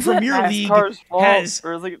think it's like, The isn't that Premier League NASCAR's fault, has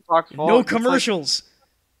or is it Fox fault? No It's like- commercials.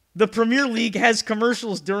 The Premier League has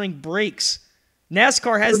commercials during breaks.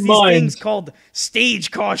 NASCAR has these Reminds- things called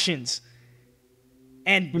stage cautions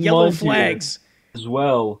and Reminds yellow you. flags. as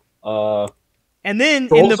well. And then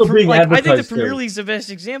They're in the also being I think the advertised Premier there. League's the best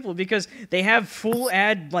example because they have full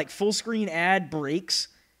screen ad breaks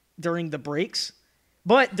during the breaks.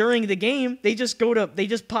 But during the game, they just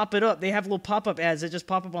pop it up. They have little pop-up ads that just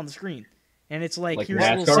pop up on the screen. And it's like here's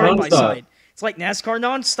a little NASCAR side by nonstop. side. It's like NASCAR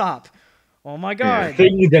nonstop. Oh my god.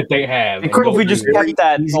 Thing that they have. It could if we just kept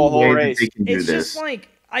that Easy whole way that race. they can do It's this. just like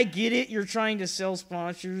I get it. You're trying to sell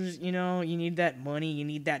sponsors. You know, you need that money. You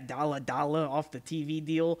need that dollar off the TV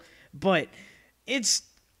deal. But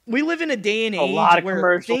we live in a day and A age lot of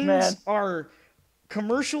where commercials,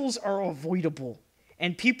 commercials are avoidable,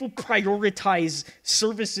 and people prioritize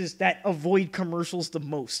services that avoid commercials the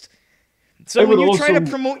most. So I when would you try to also-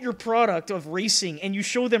 promote your product of racing and you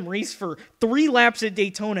show them race for 3 laps at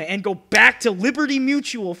Daytona and go back to Liberty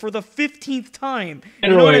Mutual for the 15th time, you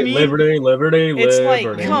know what I mean? Liberty. It's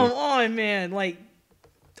like, come on, man. Like,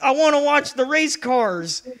 I want to watch the race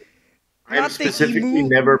cars. I'm Not the specifically emu.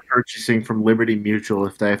 never purchasing from Liberty Mutual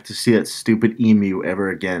if I have to see that stupid emu ever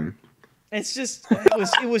again. It's just,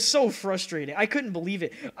 it was so frustrating. I couldn't believe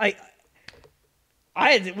it.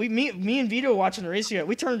 Me and Vito watching the race here,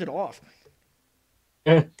 we turned it off.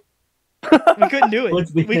 We couldn't do it.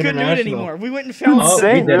 What's the We couldn't do it international? anymore. We went and found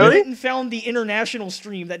Insane, we really? went and found the international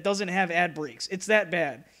stream that doesn't have ad breaks. It's that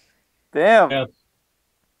bad. Damn. Yeah.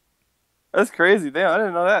 That's crazy. Damn, I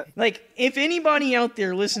didn't know that. Like, if anybody out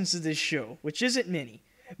there listens to this show, which isn't many,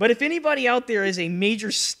 but if anybody out there is a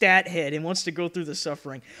major stat head and wants to go through the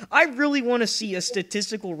suffering, I really want to see a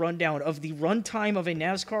statistical rundown of the runtime of a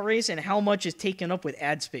NASCAR race and how much is taken up with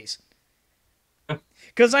ad space.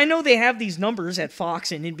 Because I know they have these numbers at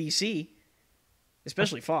Fox and NBC,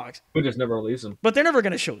 especially Fox, We just never release them. but they're never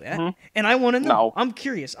going to show that. Mhm. And I want to know. No. I'm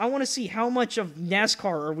curious. I want to see how much of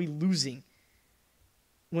NASCAR are we losing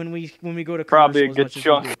when we go to Probably a commercial as good much as we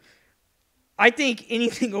chunk. do. I think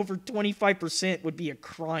anything over 25% would be a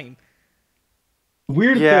crime.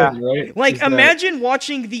 Weird Yeah. thing, right? Like, is that- imagine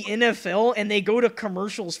watching the NFL and they go to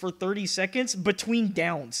commercials for 30 seconds between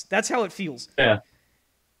downs. That's how it feels. Yeah.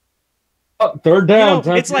 Oh, third You down. know,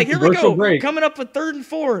 time it's for like, here we commercial go, break. coming up with 3rd and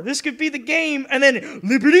 4. This could be the game. And then,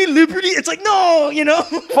 Liberty. It's like, no, you know?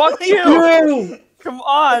 Fuck you! No! Come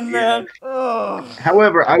on, man. Ugh.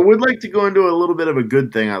 However, I would like to go into a little bit of a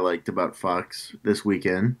good thing I liked about Fox this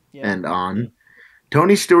weekend Yeah. and on.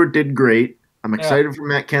 Tony Stewart did great. I'm excited for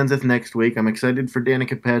Matt Kenseth next week. I'm excited for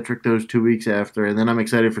Danica Patrick those 2 weeks after, and then I'm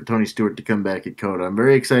excited for Tony Stewart to come back at Coda. I'm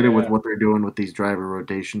very excited with what they're doing with these driver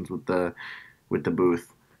rotations with the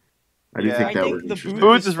booth. I do think that was interesting.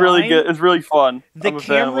 Booth is really good. It's really fun. The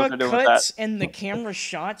camera cuts and the camera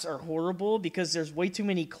shots are horrible because there's way too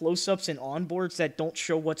many close-ups and onboards that don't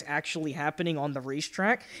show what's actually happening on the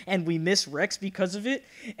racetrack, and we miss wrecks because of it.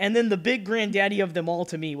 And then the big granddaddy of them all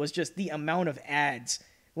to me was just the amount of ads.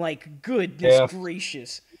 Like, goodness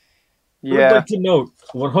gracious. Yeah. I'd like to note,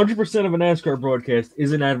 100% of a NASCAR broadcast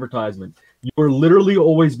is an advertisement. You are literally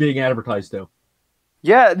always being advertised to.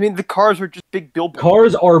 Yeah, I mean, the cars are just big billboards.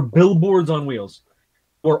 Cars are billboards on wheels.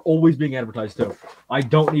 You are always being advertised to. I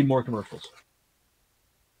don't need more commercials.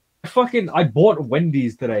 I bought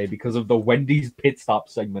Wendy's today because of the Wendy's pit stop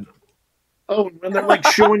segment. Oh, when they're like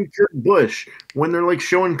showing Kurt Busch.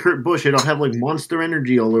 It'll have like Monster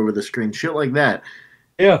Energy all over the screen. Shit like that.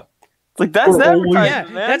 Yeah. Like, that's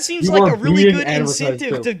advertising, man. That seems like a really good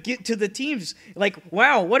incentive to get to the teams. Like,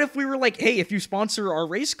 wow, what if we were like, hey, if you sponsor our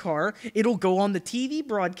race car, it'll go on the TV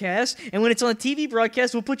broadcast, and when it's on the TV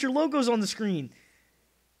broadcast, we'll put your logos on the screen.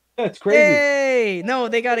 That's crazy. Hey, no,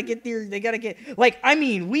 they gotta get like, I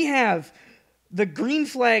mean, we have the green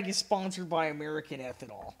flag is sponsored by American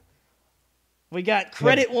Ethanol. We got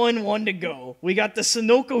Credit one to go. We got the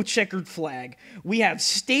Sunoco checkered flag. We have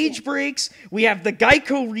stage breaks. We have the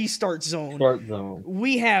Geico restart zone.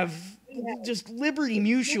 We have just Liberty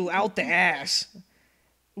Mutual out the ass.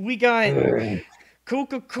 We got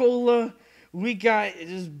Coca-Cola. We got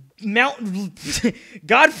mountain.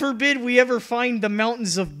 God forbid we ever find the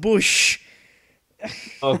mountains of Bush.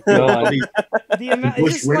 Oh God!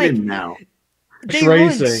 Bush winning now. They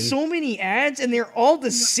run so many ads, and they're all the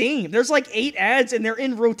same. There's like 8 ads, and they're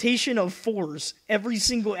in rotation of 4s. Every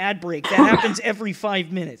single ad break. That happens every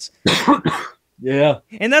 5 minutes. Yeah.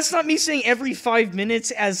 And that's not me saying every 5 minutes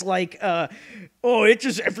as like, it's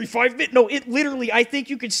just every 5 minutes. No, it literally, I think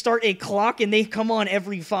you could start a clock, and they come on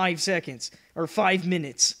every 5 seconds or 5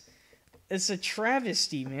 minutes. It's a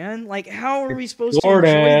travesty, man. Like, how are we supposed to enjoy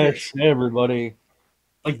this? Everybody.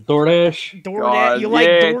 Like DoorDash? You like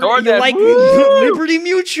DoorDash? You like Liberty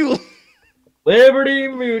Mutual. Liberty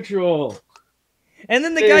Mutual. And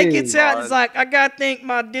then the guy gets out and is like, I got to thank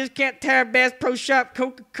my Discount Tire Bass Pro Shop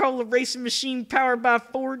Coca-Cola racing machine powered by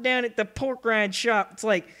Ford down at the pork rind shop. It's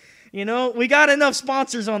like, we got enough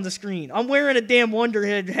sponsors on the screen. I'm wearing a damn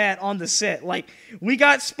Wonderhead hat on the set. Like, we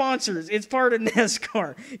got sponsors. It's part of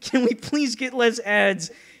NASCAR. Can we please get less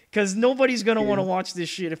ads? Because nobody's going to want to watch this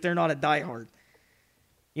shit if they're not a diehard.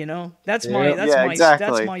 That's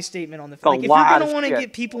my statement on the like, if you're going to want to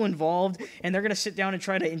get people involved and they're going to sit down and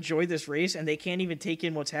try to enjoy this race and they can't even take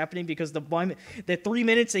in what's happening because the 3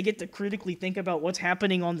 minutes they get to critically think about what's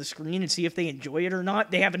happening on the screen and see if they enjoy it or not,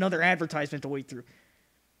 they have another advertisement to wait through.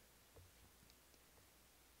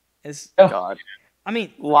 God. I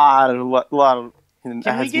mean, lot of can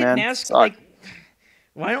we get NASCAR? Like,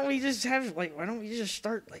 why don't we just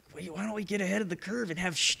start? Like, why don't we get ahead of the curve and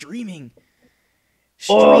have streaming?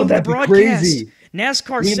 Stream the broadcast. Crazy.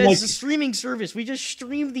 NASCAR says the streaming service. We just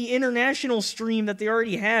stream the international stream that they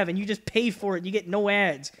already have, and you just pay for it. You get no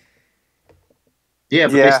ads. Yeah,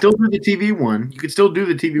 but they still do the TV one. You can still do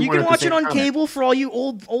the TV one. You can watch it on cable for all you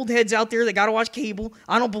old heads out there that got to watch cable.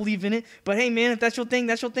 I don't believe in it. But hey, man, if that's your thing,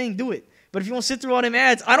 that's your thing. Do it. But if you want to sit through all them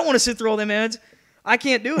ads, I don't want to sit through all them ads. I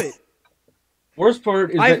can't do it. Worst part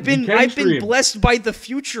is I've been blessed by the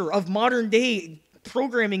future of modern day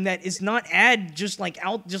programming that is not just like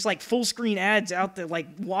full screen ads out there like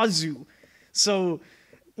wazoo. So,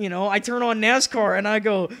 I turn on NASCAR and I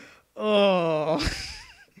go, oh.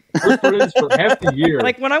 For half the year.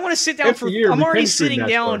 Like when I want to sit down I'm already sitting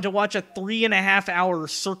down to watch a 3.5 hour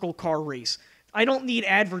circle car race. I don't need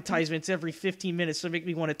advertisements every 15 minutes to make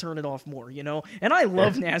me want to turn it off more, And I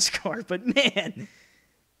love NASCAR, but man.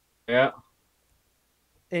 Yeah.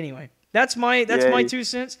 Anyway. That's my 2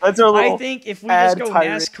 cents. I think if we just go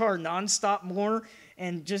NASCAR nonstop more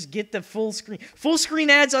and just get the full screen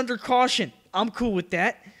ads under caution, I'm cool with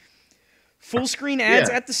that. Full screen ads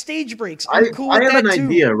at the stage breaks, I'm cool with that too. I have an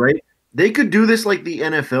idea, right? They could do this like the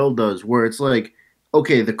NFL does, where it's like,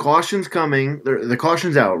 okay, the caution's coming, the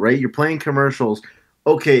caution's out, right? You're playing commercials.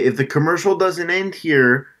 Okay, if the commercial doesn't end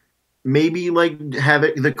here, maybe like have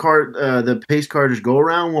it the pace car just go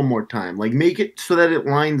around one more time. Like make it so that it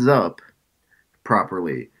lines up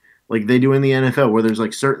properly. Like they do in the NFL where there's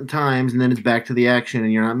like certain times and then it's back to the action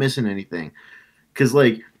and you're not missing anything. Cuz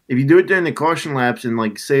like if you do it during the caution laps and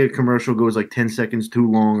like say a commercial goes like 10 seconds too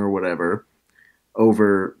long or whatever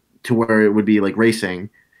over to where it would be like racing,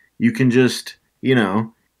 you can just,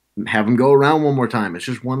 have them go around one more time. It's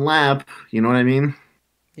just one lap. You know what I mean?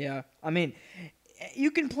 Yeah, I mean,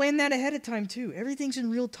 you can plan that ahead of time too. Everything's in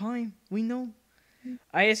real time. We know.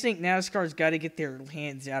 I just think NASCAR's got to get their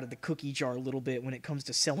hands out of the cookie jar a little bit when it comes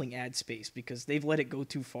to selling ad space because they've let it go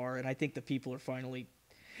too far, and I think the people are finally.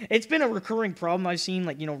 It's been a recurring problem I've seen,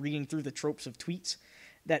 like reading through the tropes of tweets,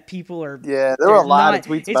 that people are. Yeah, there were a lot of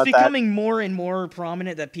tweets about that. It's becoming more and more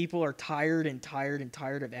prominent that people are tired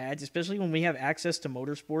of ads, especially when we have access to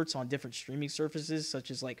motorsports on different streaming surfaces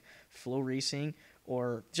such as like Flow Racing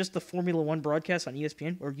or just the Formula One broadcast on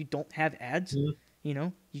ESPN, where you don't have ads. Mm-hmm.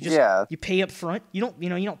 You just you pay up front. You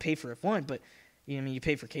don't pay for F1, but you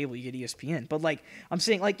pay for cable, you get ESPN. But like I'm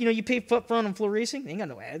saying, like you pay up front on Flow Racing, they ain't got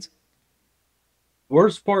no ads.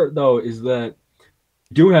 Worst part though is that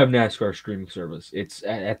you do have NASCAR streaming service. It's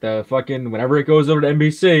at the fucking whenever it goes over to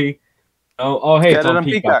NBC. Oh hey, it's on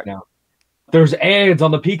Peacock now. There's ads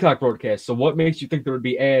on the Peacock broadcast. So what makes you think there would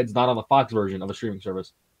be ads not on the Fox version of a streaming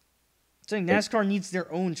service? I'm saying NASCAR needs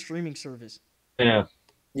their own streaming service. Yeah.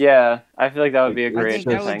 Yeah, I feel like that would be a great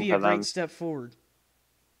that would thing be for a them. great step forward.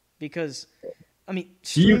 Because, I mean,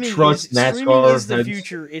 Do you trust NASCAR streaming is the heads?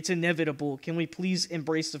 future. It's inevitable. Can we please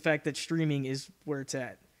embrace the fact that streaming is where it's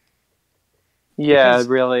at? Yeah, Because,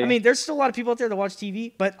 really. I mean, there's still a lot of people out there that watch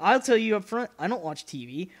TV, but I'll tell you up front, I don't watch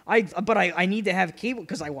TV. But I need to have cable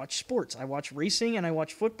because I watch sports. I watch racing and I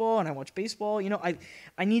watch football and I watch baseball.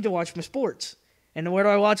 I need to watch my sports. And where do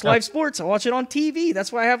I watch live sports? I watch it on TV.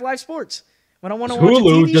 That's why I have live sports. When I want to watch a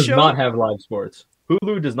Hulu TV does show, not have live sports.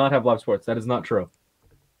 Hulu does not have live sports. That is not true.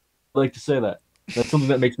 I like to say that. That's something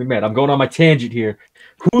that makes me mad. I'm going on my tangent here.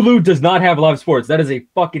 Hulu does not have live sports. That is a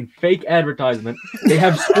fucking fake advertisement. They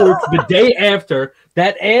have sports the day after.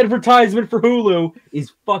 That advertisement for Hulu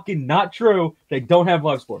is fucking not true. They don't have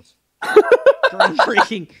live sports.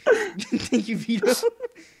 groundbreaking. Thank you, Vito.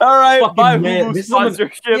 All right, Fucking bye man, Hulu this is something-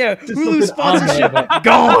 sponsorship. Yeah, This is Hulu something I'm mad sponsorship about.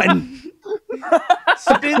 gone.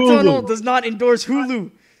 Spin Hulu. Tunnel does not endorse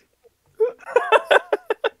Hulu.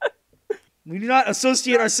 We do not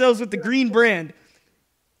associate ourselves with the green brand.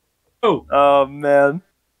 Oh, Oh man.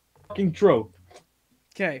 fucking true.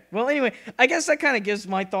 Okay. Well, anyway, I guess that kind of gives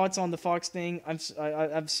my thoughts on the Fox thing.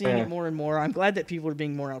 I'm seeing it more and more. I'm glad that people are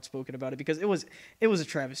being more outspoken about it because it was a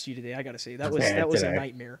travesty today. I gotta say that was a today.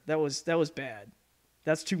 nightmare. That was bad.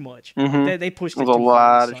 That's too much. Mhm. They pushed It it was a too far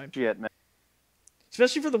lot this of time. shit, man.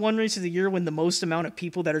 Especially for the one race of the year when the most amount of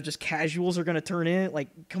people that are just casuals are gonna turn in. Like,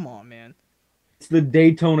 come on, man. It's the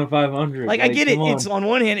Daytona 500. Like, I get it. come on. It's on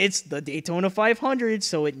one hand, it's the Daytona 500,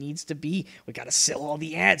 so it needs to be. We got to sell all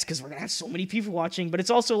the ads because we're gonna have so many people watching. But it's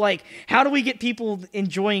also like, how do we get people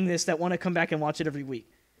enjoying this that want to come back and watch it every week?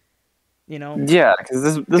 Yeah,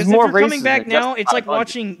 because Because there's if more you're races coming back than just now, it's like 500.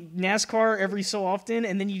 watching NASCAR every so often,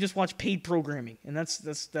 and then you just watch paid programming, and that's.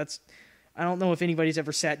 I don't know if anybody's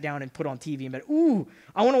ever sat down and put on TV and been, ooh,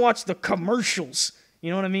 I want to watch the commercials. You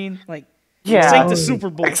know what I mean? Like, Yeah. it's like the Super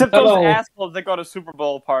Bowl. Except those Oh. assholes that go to Super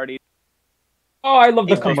Bowl parties. Oh, I love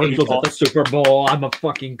the They crazy commercials people. at the Super Bowl. I'm a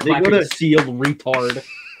fucking They go clapping to- seal retard.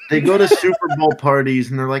 They go to Super Bowl parties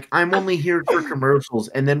and they're like, "I'm only here for commercials."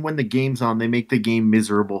 And then when the game's on, they make the game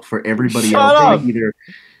miserable for everybody Shut else. up. They either,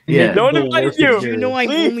 Make yeah, No one the invited worst you. experience. You know I'm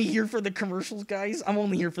Please. only here for the commercials, guys. I'm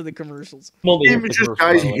only here for the commercials. I'm only here game for is just commercials,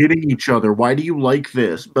 guys by the way. hitting each other. Why do you like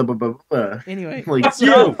this? Blah, blah, blah, blah. Anyway, Like, Fuck so,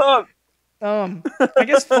 you. Shut up. I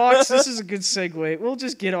guess Fox. This is a good segue. We'll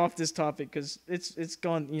just get off this topic because it's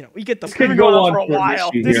gone. We get the This could been go going on on for a for while.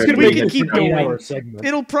 issue This here. could- We we can can keep going. 8-hour segment.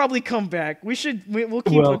 It'll probably come back. We'll keep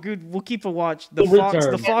will. we'll keep a watch. The We'll Fox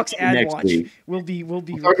return. the Fox ad Next watch week. will be We'll talk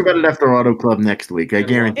about it recorded. after Auto Club next week. I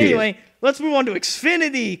guarantee Anyway, let's move on to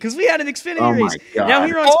Xfinity because we had an Xfinity Oh my race. God. Now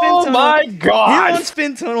here on Spin Oh Tunnel, my here god. on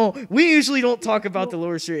Spin Tunnel, we usually don't talk about the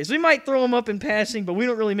lower series. We might throw them up in passing, but we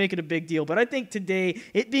don't really make it a big deal. But I think today,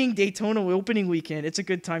 it being Daytona opening weekend, it's a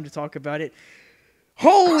good time to talk about it.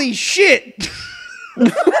 Holy shit!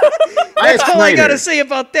 it. That's all I gotta say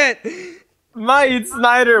about that. Mike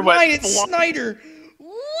Snyder went. Wyatt Snyder. Whee!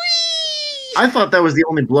 I thought that was the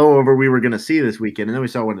only blowover we were going to see this weekend, and then we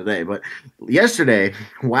saw one today. But yesterday,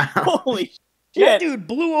 wow. Holy That shit. dude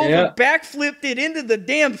blew over, Yeah. backflipped it into the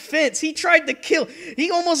damn fence. He tried to kill.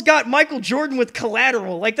 He almost got Michael Jordan with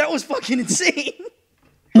collateral. Like, that was fucking insane.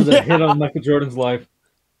 It was a hit on Michael Jordan's life.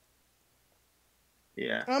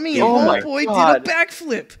 Yeah. I mean, Oh my homeboy God. did a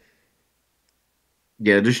backflip.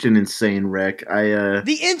 Yeah, just an insane wreck.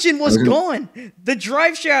 The engine was I was gone. The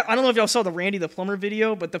drive shaft, I don't know if y'all saw the Randy the Plumber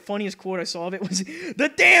video, but the funniest quote I saw of it was,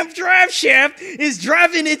 the damn drive shaft is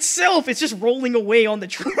driving itself. It's just rolling away on the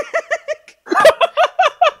track.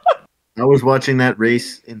 I was watching that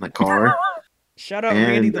race in the car. Shout out And,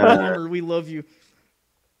 Randy the uh, Plumber. We love you.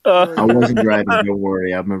 I wasn't driving, don't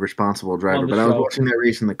worry. I'm a responsible driver. On the But I was show. watching that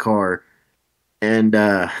race in the car, and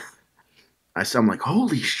I'm like,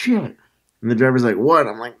 holy shit. And the driver's like, what?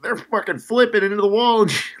 I'm like, they're fucking flipping into the wall.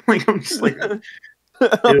 And shit. Like, I'm just like, it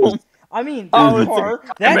was, I mean, Oh,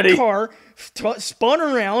 that it's car spun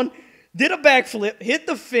around, did a backflip, hit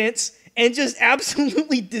the fence, and just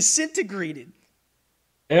absolutely disintegrated.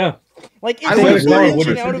 Yeah. Like, it I blew would've the thought it engine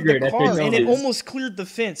would've out of the disintegrated. car, That's and it Jesus. almost cleared the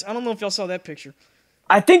fence. I don't know if y'all saw that picture.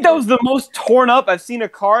 I think that was the most torn up I've seen a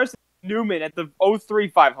car since Newman at the 03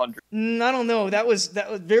 500. I don't know. That was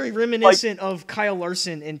very reminiscent of Kyle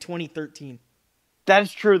Larson in 2013.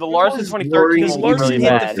 That's true. The Larson was 2013 Because was Larson really hit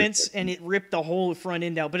bad. the fence and it ripped the whole front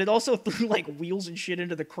end out, but it also threw like wheels and shit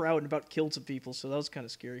into the crowd and about killed some people. So that was kind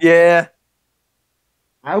of scary. Yeah.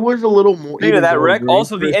 I was a little more. Speaking of that wreck, worried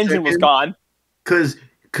also for the a engine was second, gone. Because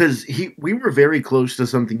we were very close to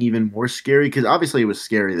something even more scary. Because obviously it was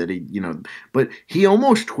scary that but he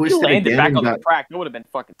almost He twisted landed again back and on got. the track. That would have been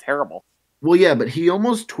fucking terrible. Well, yeah, but he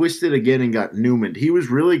almost twisted again and got Newman. He was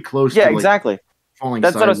really close Yeah, to like exactly. falling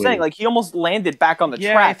That's what I was sideways. saying. Like he almost landed back on the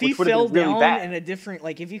Yeah, track, if he which would have fell been really down bad. in a different,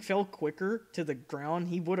 like if he fell quicker to the ground,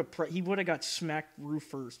 he would have got smacked roof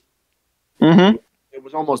first. Mm-hmm. It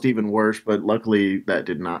was almost even worse, but luckily that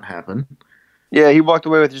did not happen. Yeah, he walked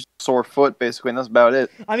away with just a sore foot, basically, and that's about it.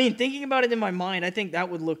 I mean, thinking about it in my mind, I think that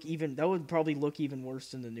would probably look even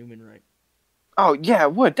worse than the Newman wreck. Oh, yeah,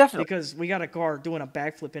 it would, definitely. Because we got a car doing a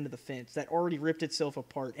backflip into the fence that already ripped itself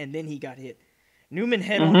apart, and then he got hit. Newman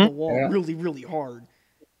head on the wall really, really hard.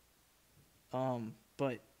 But That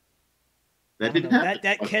I don't didn't know, happen.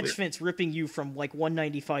 that catch fence ripping you from like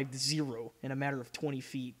 195 to 0 in a matter of 20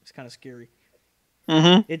 feet is kind of scary.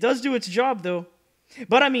 Mm-hmm. It does do its job though.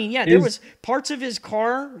 But I mean, yeah, there was parts of his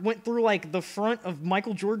car went through like the front of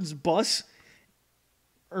Michael Jordan's bus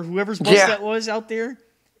or whoever's bus that was out there.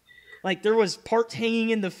 Like there was parts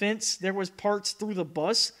hanging in the fence. There was parts through the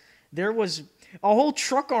bus. There was a whole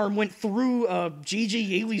truck arm went through J.J.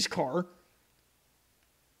 Yaley's car.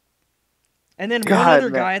 And then one other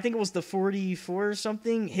guy, I think it was the 44 or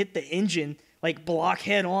something, hit the engine, like block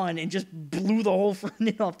head on, and just blew the whole front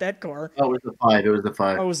end off that car. Oh, it was the 5. It was the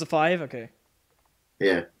 5. Oh, it was the 5? Okay.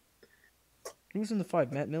 Yeah. Who was in the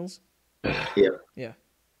 5? Matt Mills? Yeah. Yeah.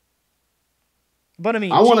 But I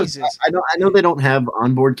mean, Jesus. I know they don't have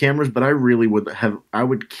onboard cameras, but I really would have. I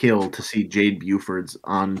would kill to see Jade Buford's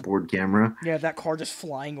onboard camera. Yeah, that car just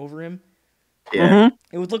flying over him. Yeah.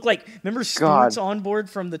 It would look like, remember Stewart's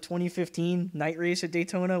onboard from the 2015 night race at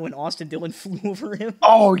Daytona when Austin Dillon flew over him?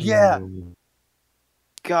 Oh, yeah.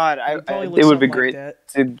 God, Probably it would be something great like that.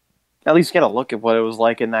 to at least get a look at what it was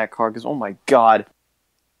like in that car, because, oh my God.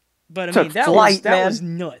 But I Took mean, that flight, was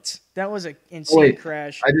man. nuts. That was an insane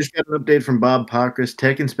crash. I just got an update from Bob Pockris.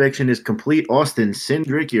 Tech inspection is complete. Austin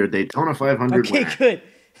Cindric, your Daytona 500 Okay, winner. good.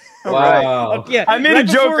 Wow. Okay, yeah, I made right a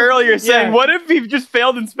joke before- earlier saying, yeah. what if he just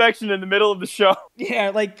failed inspection in the middle of the show?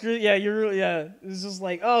 Yeah, like, yeah, it's just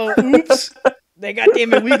like, oh, oops. They got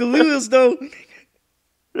damn it, we can lose, though.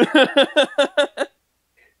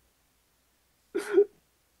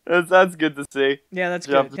 That's good to see. Yeah, that's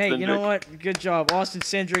Job good. for Hey, you know Cindric. what? Good job. Austin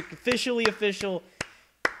Cindric, official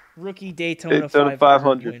rookie Daytona, Daytona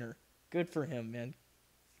 500 winner. Good for him, man.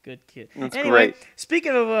 Good kid. That's anyway, great.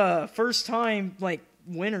 speaking of first time like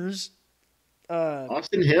winners,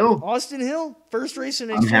 Austin Hill. Austin Hill, first race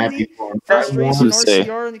in I'm happy Xfinity, for him. first race in to say.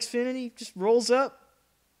 RCR and Xfinity, just rolls up,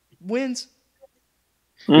 wins.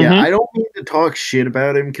 Yeah, Mhm. I don't mean to talk shit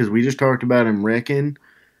about him because we just talked about him wrecking,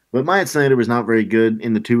 but Myatt Snyder was not very good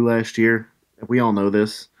in the 2 last year. We all know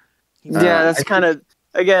this. Yeah, that's I kind of,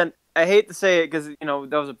 again, I hate to say it because, that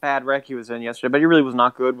was a bad wreck he was in yesterday, but he really was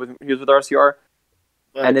not good when he was with RCR.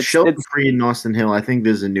 And it's- Sheldon it's- Creed and Austin Hill. I think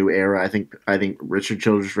this is a new era. I think Richard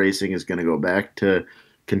Childress Racing is going to go back to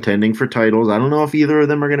contending for titles. I don't know if either of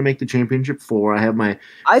them are going to make the championship 4. I have my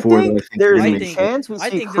I 4 that think I think there's are I a gonna think- make it. chance we I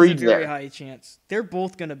see think Creed there's a very there. high chance. They're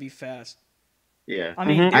both going to be fast. Yeah. I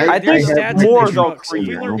mean, Mhm. their I think stats more in the though trucks. If we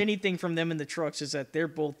Creed, learned though. anything from them in the trucks, is that they're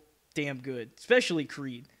both damn good, especially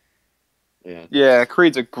Creed. Yeah. Yeah,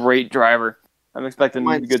 Creed's a great driver. I'm expecting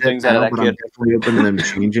Might good step things out of down, that but kid. I'm definitely open to them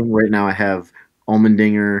changing. Right now, I have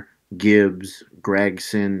Allmendinger, Gibbs,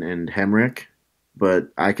 Gregson, and Hemrick, but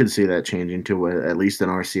I could see that changing to at least an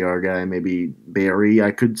RCR guy. Maybe Barry,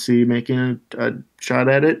 I could see making a shot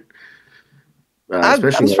at it. I'm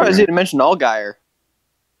surprised you didn't mention Allgaier.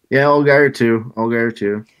 Yeah, Allgaier too.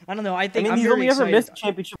 I don't know. I I think mean, I'm he's very only ever excited. missed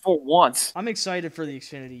championship for once. I'm excited for the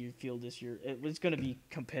Xfinity field this year. It's going to be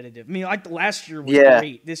competitive. I mean, last year was Yeah.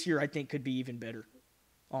 great. This year, I think, could be even better.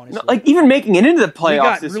 Honestly, No, like even making it into the we playoffs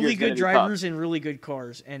got this really year is gonna good be tough. drivers and really good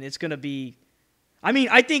cars, and it's going to be. I mean,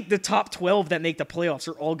 I think the top 12 that make the playoffs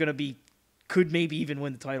are all going to could maybe even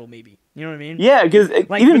win the title, maybe. You know what I mean? Yeah, because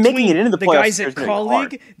Like even making it into the playoffs, guys at is gonna be hard.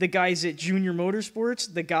 Colleague, the guys at Junior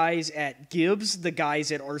Motorsports, the guys at Gibbs, the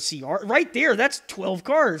guys at RCR, right there, that's 12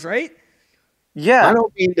 cars, right? Yeah. I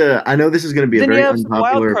don't mean to. I know this is going to be a Then you very have some wild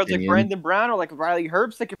unpopular cards like opinion. Brandon Brown or like Riley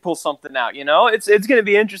Herbst that could pull something out. You know, it's going to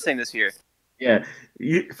be interesting this year. Yeah,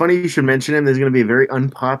 funny you should mention him. There's going to be a very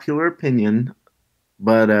unpopular opinion,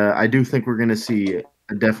 but I do think we're going to see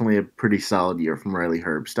definitely a pretty solid year from Riley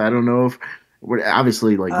Herbst. I don't know if we're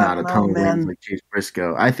obviously like not a ton of wins like Chase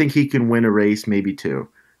Briscoe. I think he can win a race, maybe two.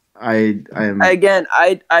 I am Again,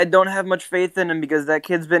 I don't have much faith in him because that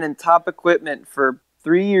kid's been in top equipment for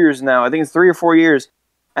 3 years now. I think it's 3 or 4 years,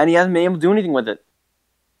 and he hasn't been able to do anything with it.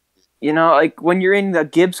 You know, like when you're in the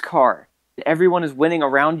Gibbs car, everyone is winning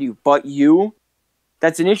around you, but you.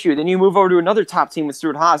 That's an issue. Then you move over to another top team with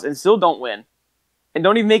Stewart Haas and still don't win, and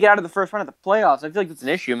don't even make it out of the first round of the playoffs. I feel like that's an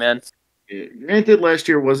issue, man. Granted, last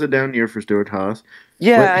year was a down year for Stewart Haas.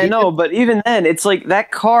 Yeah, I know, but even then, it's like that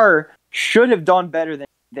car should have done better than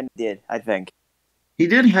it did, I think. He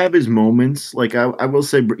did have his moments. Like I will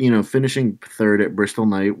say, finishing third at Bristol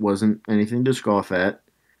Night wasn't anything to scoff at.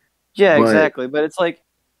 Yeah, exactly. But it's like,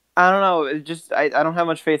 I don't know. It just I don't have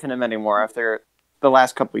much faith in him anymore after the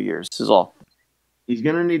last couple of years. Is all. He's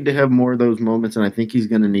going to need to have more of those moments, and I think he's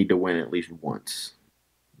going to need to win at least once.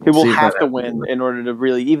 He will have to win in order to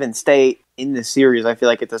really even stay in the series, I feel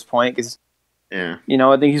like, at this point. Because, I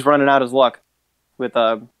think he's running out his luck with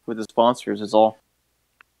his sponsors is all.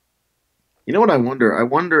 You know what I wonder? I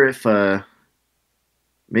wonder if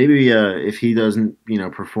maybe if he doesn't,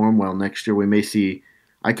 perform well next year, we may see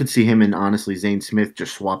 – I could see him and, honestly, Zane Smith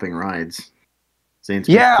just swapping rides. Zane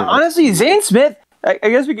Smith honestly, Zane Smith – I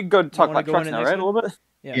guess we could go talk about trucks now, right? A little bit.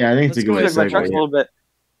 Yeah, I think it's a good way to talk about trucks a little bit.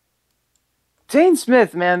 Zane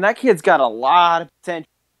Smith, man, that kid's got a lot of potential.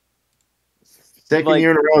 Second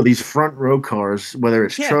year in a row, these front row cars, whether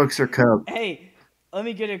it's trucks or Cup. Hey, let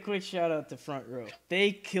me get a quick shout out to front row.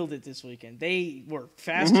 They killed it this weekend. They were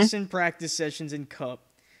fastest in practice sessions in Cup.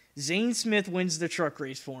 Zane Smith wins the truck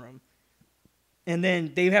race for him. And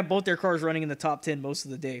then they have both their cars running in the top 10 most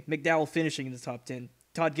of the day. McDowell finishing in the top 10.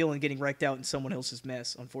 Todd Gillen getting wrecked out in someone else's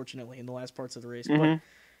mess, unfortunately, in the last parts of the race. But I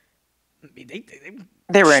mean,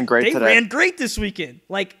 they ran great today. They ran great this weekend.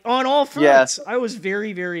 Like, on all fronts. I was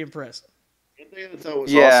very, very impressed. Really.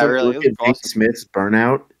 Look at Zane Smith's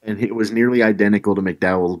burnout, and it was nearly identical to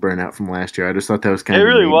McDowell's burnout from last year. I just thought that was kind of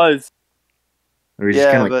really was. Or he's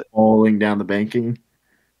just kind of like falling down the banking.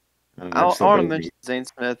 I want to mention Zane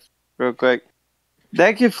Smith real quick.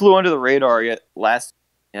 That kid flew under the radar last,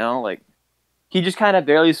 he just kind of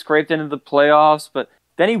barely scraped into the playoffs, but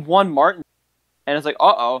then he won Martin, and it's like,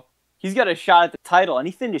 he's got a shot at the title, and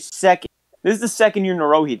he finished second. This is the second year in a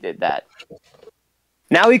row he did that.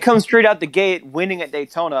 Now he comes straight out the gate winning at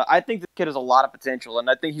Daytona. I think this kid has a lot of potential, and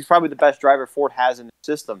I think he's probably the best driver Ford has in the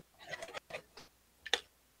system.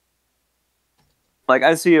 Like,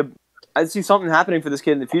 I see something happening for this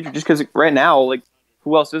kid in the future, just because right now, like,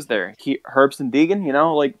 who else is there? Herbst and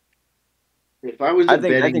Deegan, If I was a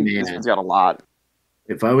betting man, this kid's got a lot.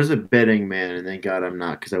 If I was a betting man, and thank God I'm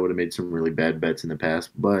not, because I would have made some really bad bets in the past,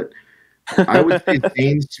 but I would say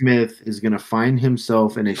Zane Smith is going to find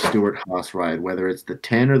himself in a Stewart Haas ride, whether it's the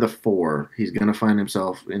 10 or the 4. He's going to find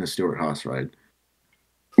himself in a Stewart Haas ride.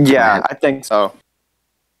 Yeah, I think so.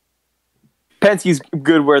 Penske's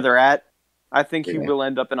good where they're at. I think he will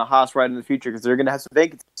end up in a Haas ride in the future because they're going to have some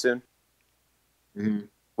vacancies soon. Mm-hmm.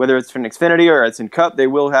 Whether it's for an Xfinity or it's in Cup, they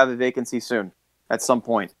will have a vacancy soon at some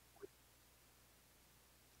point.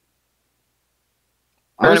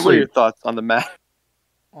 Honestly, what are your thoughts on the matter?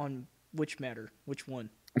 On which matter? Which one?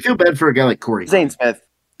 I feel bad for a guy like Corey. Zane Smith.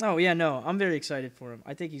 Oh, yeah, no. I'm very excited for him.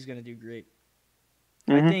 I think he's going to do great.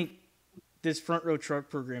 I think this front row truck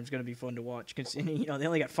program is going to be fun to watch because they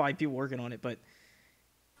only got 5 people working on it, but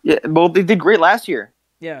yeah, well, they did great last year.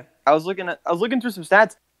 Yeah, I was looking through some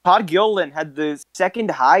stats. Todd Gilliland had the second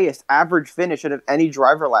highest average finish out of any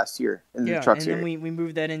driver last year in the truck series. Yeah, and then we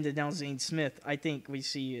moved that into now Zane Smith. I think we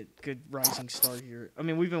see a good rising star here. I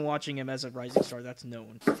mean, we've been watching him as a rising star. That's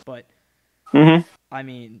known, but I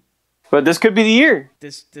mean, but this could be the year.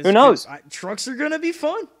 This who knows? Trucks are gonna be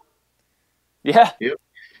fun. Yeah. Yep.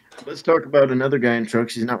 Let's talk about another guy in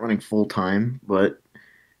trucks. He's not running full time, but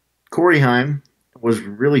Corey Heim was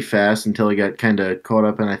really fast until he got kind of caught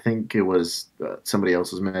up, and I think it was somebody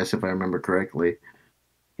else's mess, if I remember correctly.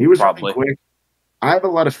 He was probably quick. I have a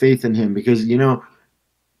lot of faith in him because,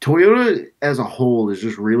 Toyota as a whole is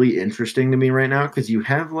just really interesting to me right now because you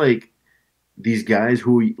have, these guys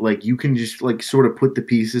who, you can just, sort of put the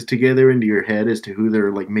pieces together into your head as to who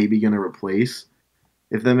they're, maybe going to replace.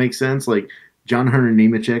 if that makes sense. Like John Hunter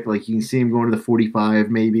Nemechek, like you can see him going to the 45,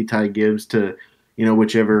 maybe Ty Gibbs to,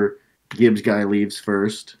 whichever Gibbs guy leaves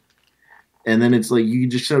first. And then it's like you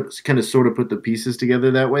just kind of sort of put the pieces together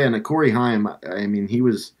that way. And Corey Heim, I mean, he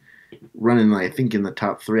was running, I think, in the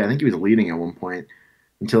top 3. I think he was leading at one point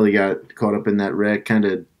until he got caught up in that wreck kind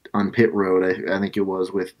of on pit road, I think it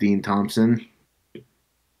was, with Dean Thompson.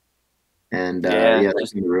 And,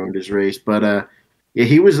 that ruined his race. But,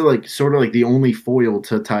 he was like sort of like the only foil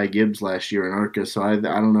to Ty Gibbs last year in ARCA. So I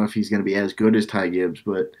don't know if he's going to be as good as Ty Gibbs,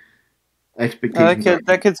 but expectations.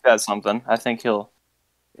 That kid's got something. I think he'll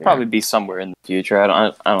probably be somewhere in the future. I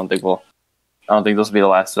don't think this will be the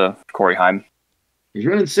last of Corey Heim. He's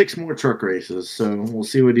running 6 more truck races, so we'll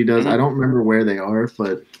see what he does. I don't remember where they are,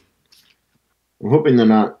 but I'm hoping they're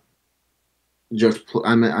not just.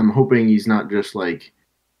 I'm hoping he's not just like,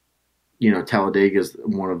 Talladega's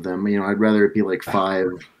one of them. I'd rather it be like 5,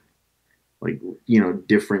 like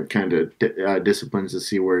different kind of disciplines to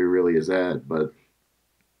see where he really is at. But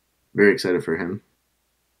very excited for him.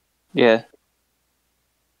 Yeah.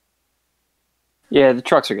 Yeah, the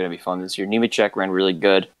trucks are going to be fun this year. Nemechek ran really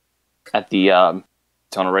good at the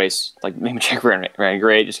Daytona race. Like, Nemechek ran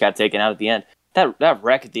great, just got taken out at the end. That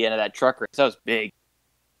wreck at the end of that truck race, that was big.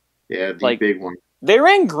 Yeah, the big one. They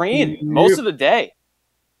ran green most of the day.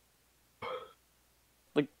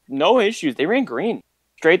 Like, no issues. They ran green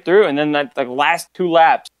straight through, and then that last 2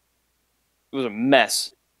 laps, it was a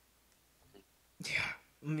mess. Yeah,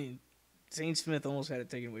 I mean, Zane Smith almost had it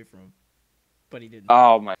taken away from him. But he didn't.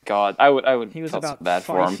 Oh my God! I would. He was felt about so bad 5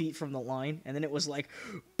 for him. feet from the line, and then it was like,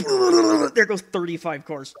 there goes 35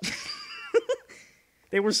 cars.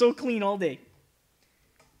 They were so clean all day.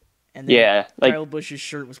 And then Kyle Busch's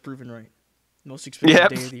shirt was proven right. Most expensive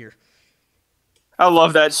day of the year. I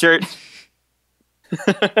love that shirt.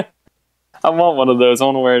 I want one of those. I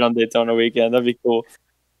want to wear it on Daytona weekend. That'd be cool.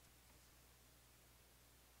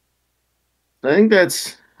 I think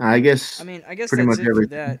that's. I guess pretty that's much it everything.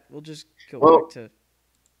 for that. We'll just go back to.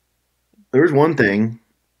 There's one thing.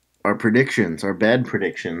 Our predictions, our bad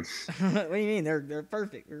predictions. What do you mean? They're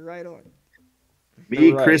perfect. We're right on.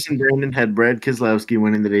 Me, Chris, and Brandon had Brad Keselowski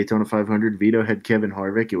winning the Daytona 500. Vito had Kevin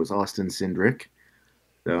Harvick. It was Austin Cindric.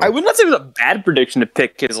 So. I would not say it was a bad prediction to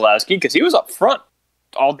pick Keselowski because he was up front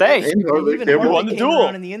all day. And even Harvick won the duel.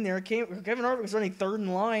 around in the end there. Kevin Harvick was running 3rd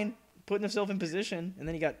in line, putting himself in position, and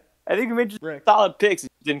then he got. I think we made solid picks.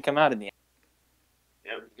 It didn't come out in the end.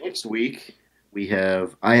 Yep. Next week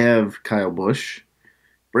I have Kyle Busch.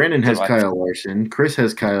 Brandon has Kyle Larson. Chris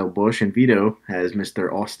has Kyle Busch, and Vito has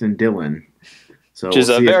Mr. Austin Dillon. So which is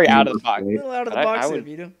a very out of the box. A little out of the box there,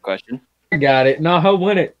 Vito. Question. I got it. No, he'll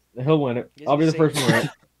win it. I'll be the first one right.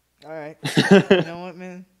 All right. You know what,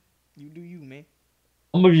 man? You do you, man.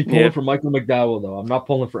 I'm going to be pulling for Michael McDowell, though. I'm not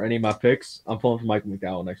pulling for any of my picks. I'm pulling for Michael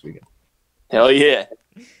McDowell next weekend. Hell yeah.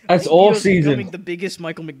 That's all season. Becoming the biggest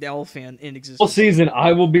Michael McDowell fan in existence. All season,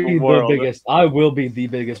 I will be the biggest. I will be the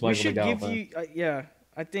biggest Michael McDowell fan.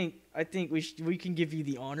 I think we can give you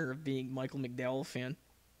the honor of being Michael McDowell fan.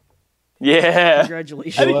 Yeah.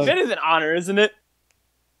 Congratulations. I think that is an honor, isn't it?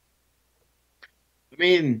 I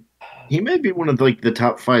mean, he may be one of the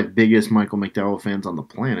top 5 biggest Michael McDowell fans on the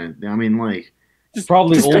planet. I mean,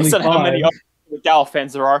 probably only 5. How many McDowell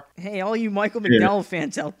fans there are. Hey, all you Michael McDowell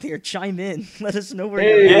fans out there, chime in. Let us know where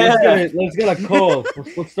you're at. Let's get a call.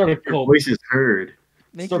 Let's start a call. Your voices heard.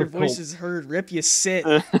 Make your voices heard. Rip, you sit.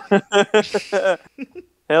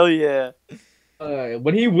 Hell yeah.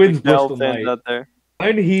 When he wins Bristol Night.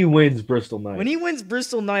 When he wins Bristol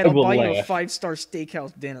Night, I'll buy you a 5-star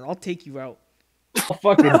steakhouse dinner. I'll take you out. I'll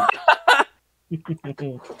fucking.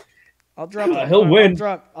 I'll drop. He'll win.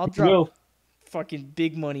 I'll drop fucking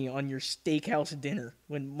big money on your steakhouse dinner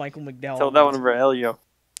when Michael McDowell. Tell that one about Helio.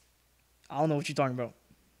 I don't know what you're talking about.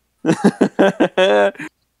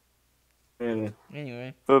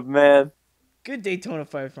 Anyway. But man. Good Daytona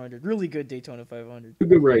 500. Really good Daytona 500.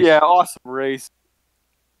 Good race. Yeah, awesome race.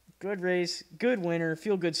 Good race. Good winner.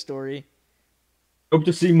 Feel good story. Hope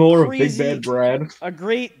to see more of Big Bad Brad. A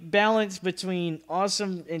great balance between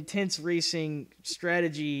awesome, intense racing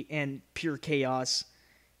strategy and pure chaos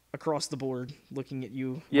across the board. Looking at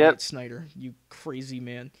you, Wyatt Snyder, you crazy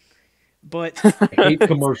man. But I hate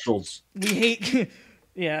commercials. We hate,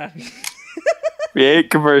 yeah. We hate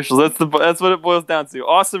commercials. That's what it boils down to.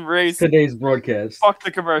 Awesome race. Today's broadcast. Fuck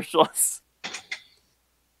the commercials.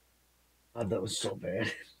 God, that was so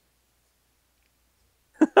bad.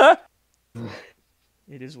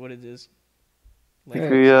 It is what it is. We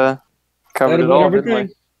covered it all, didn't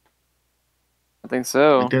we? I think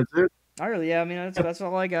so. That's it. I mean, that's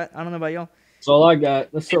all I got. I don't know about y'all. That's all I got.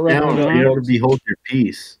 Let's start wrapping it up. You know to behold your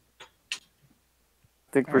piece.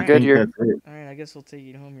 think All we're right. good think here. that's it. All right, I guess we'll take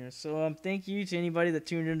it home here. So, thank you to anybody that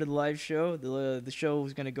tuned into the live show. The show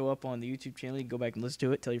is going to go up on the YouTube channel. You can go back and listen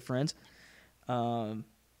to it. Tell your friends.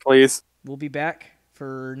 Please. We'll be back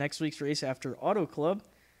for next week's race after Auto Club.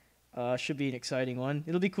 Should be an exciting one.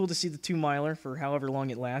 It'll be cool to see the 2-miler for however long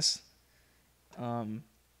it lasts. And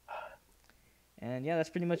yeah, that's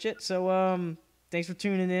pretty much it. So, thanks for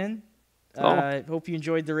tuning in. Hope you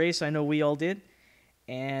enjoyed the race. I know we all did.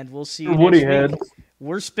 And we'll see you next Woodyhead. week.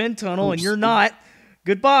 We're Spin Tunnel, and you're not.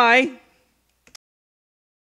 Goodbye.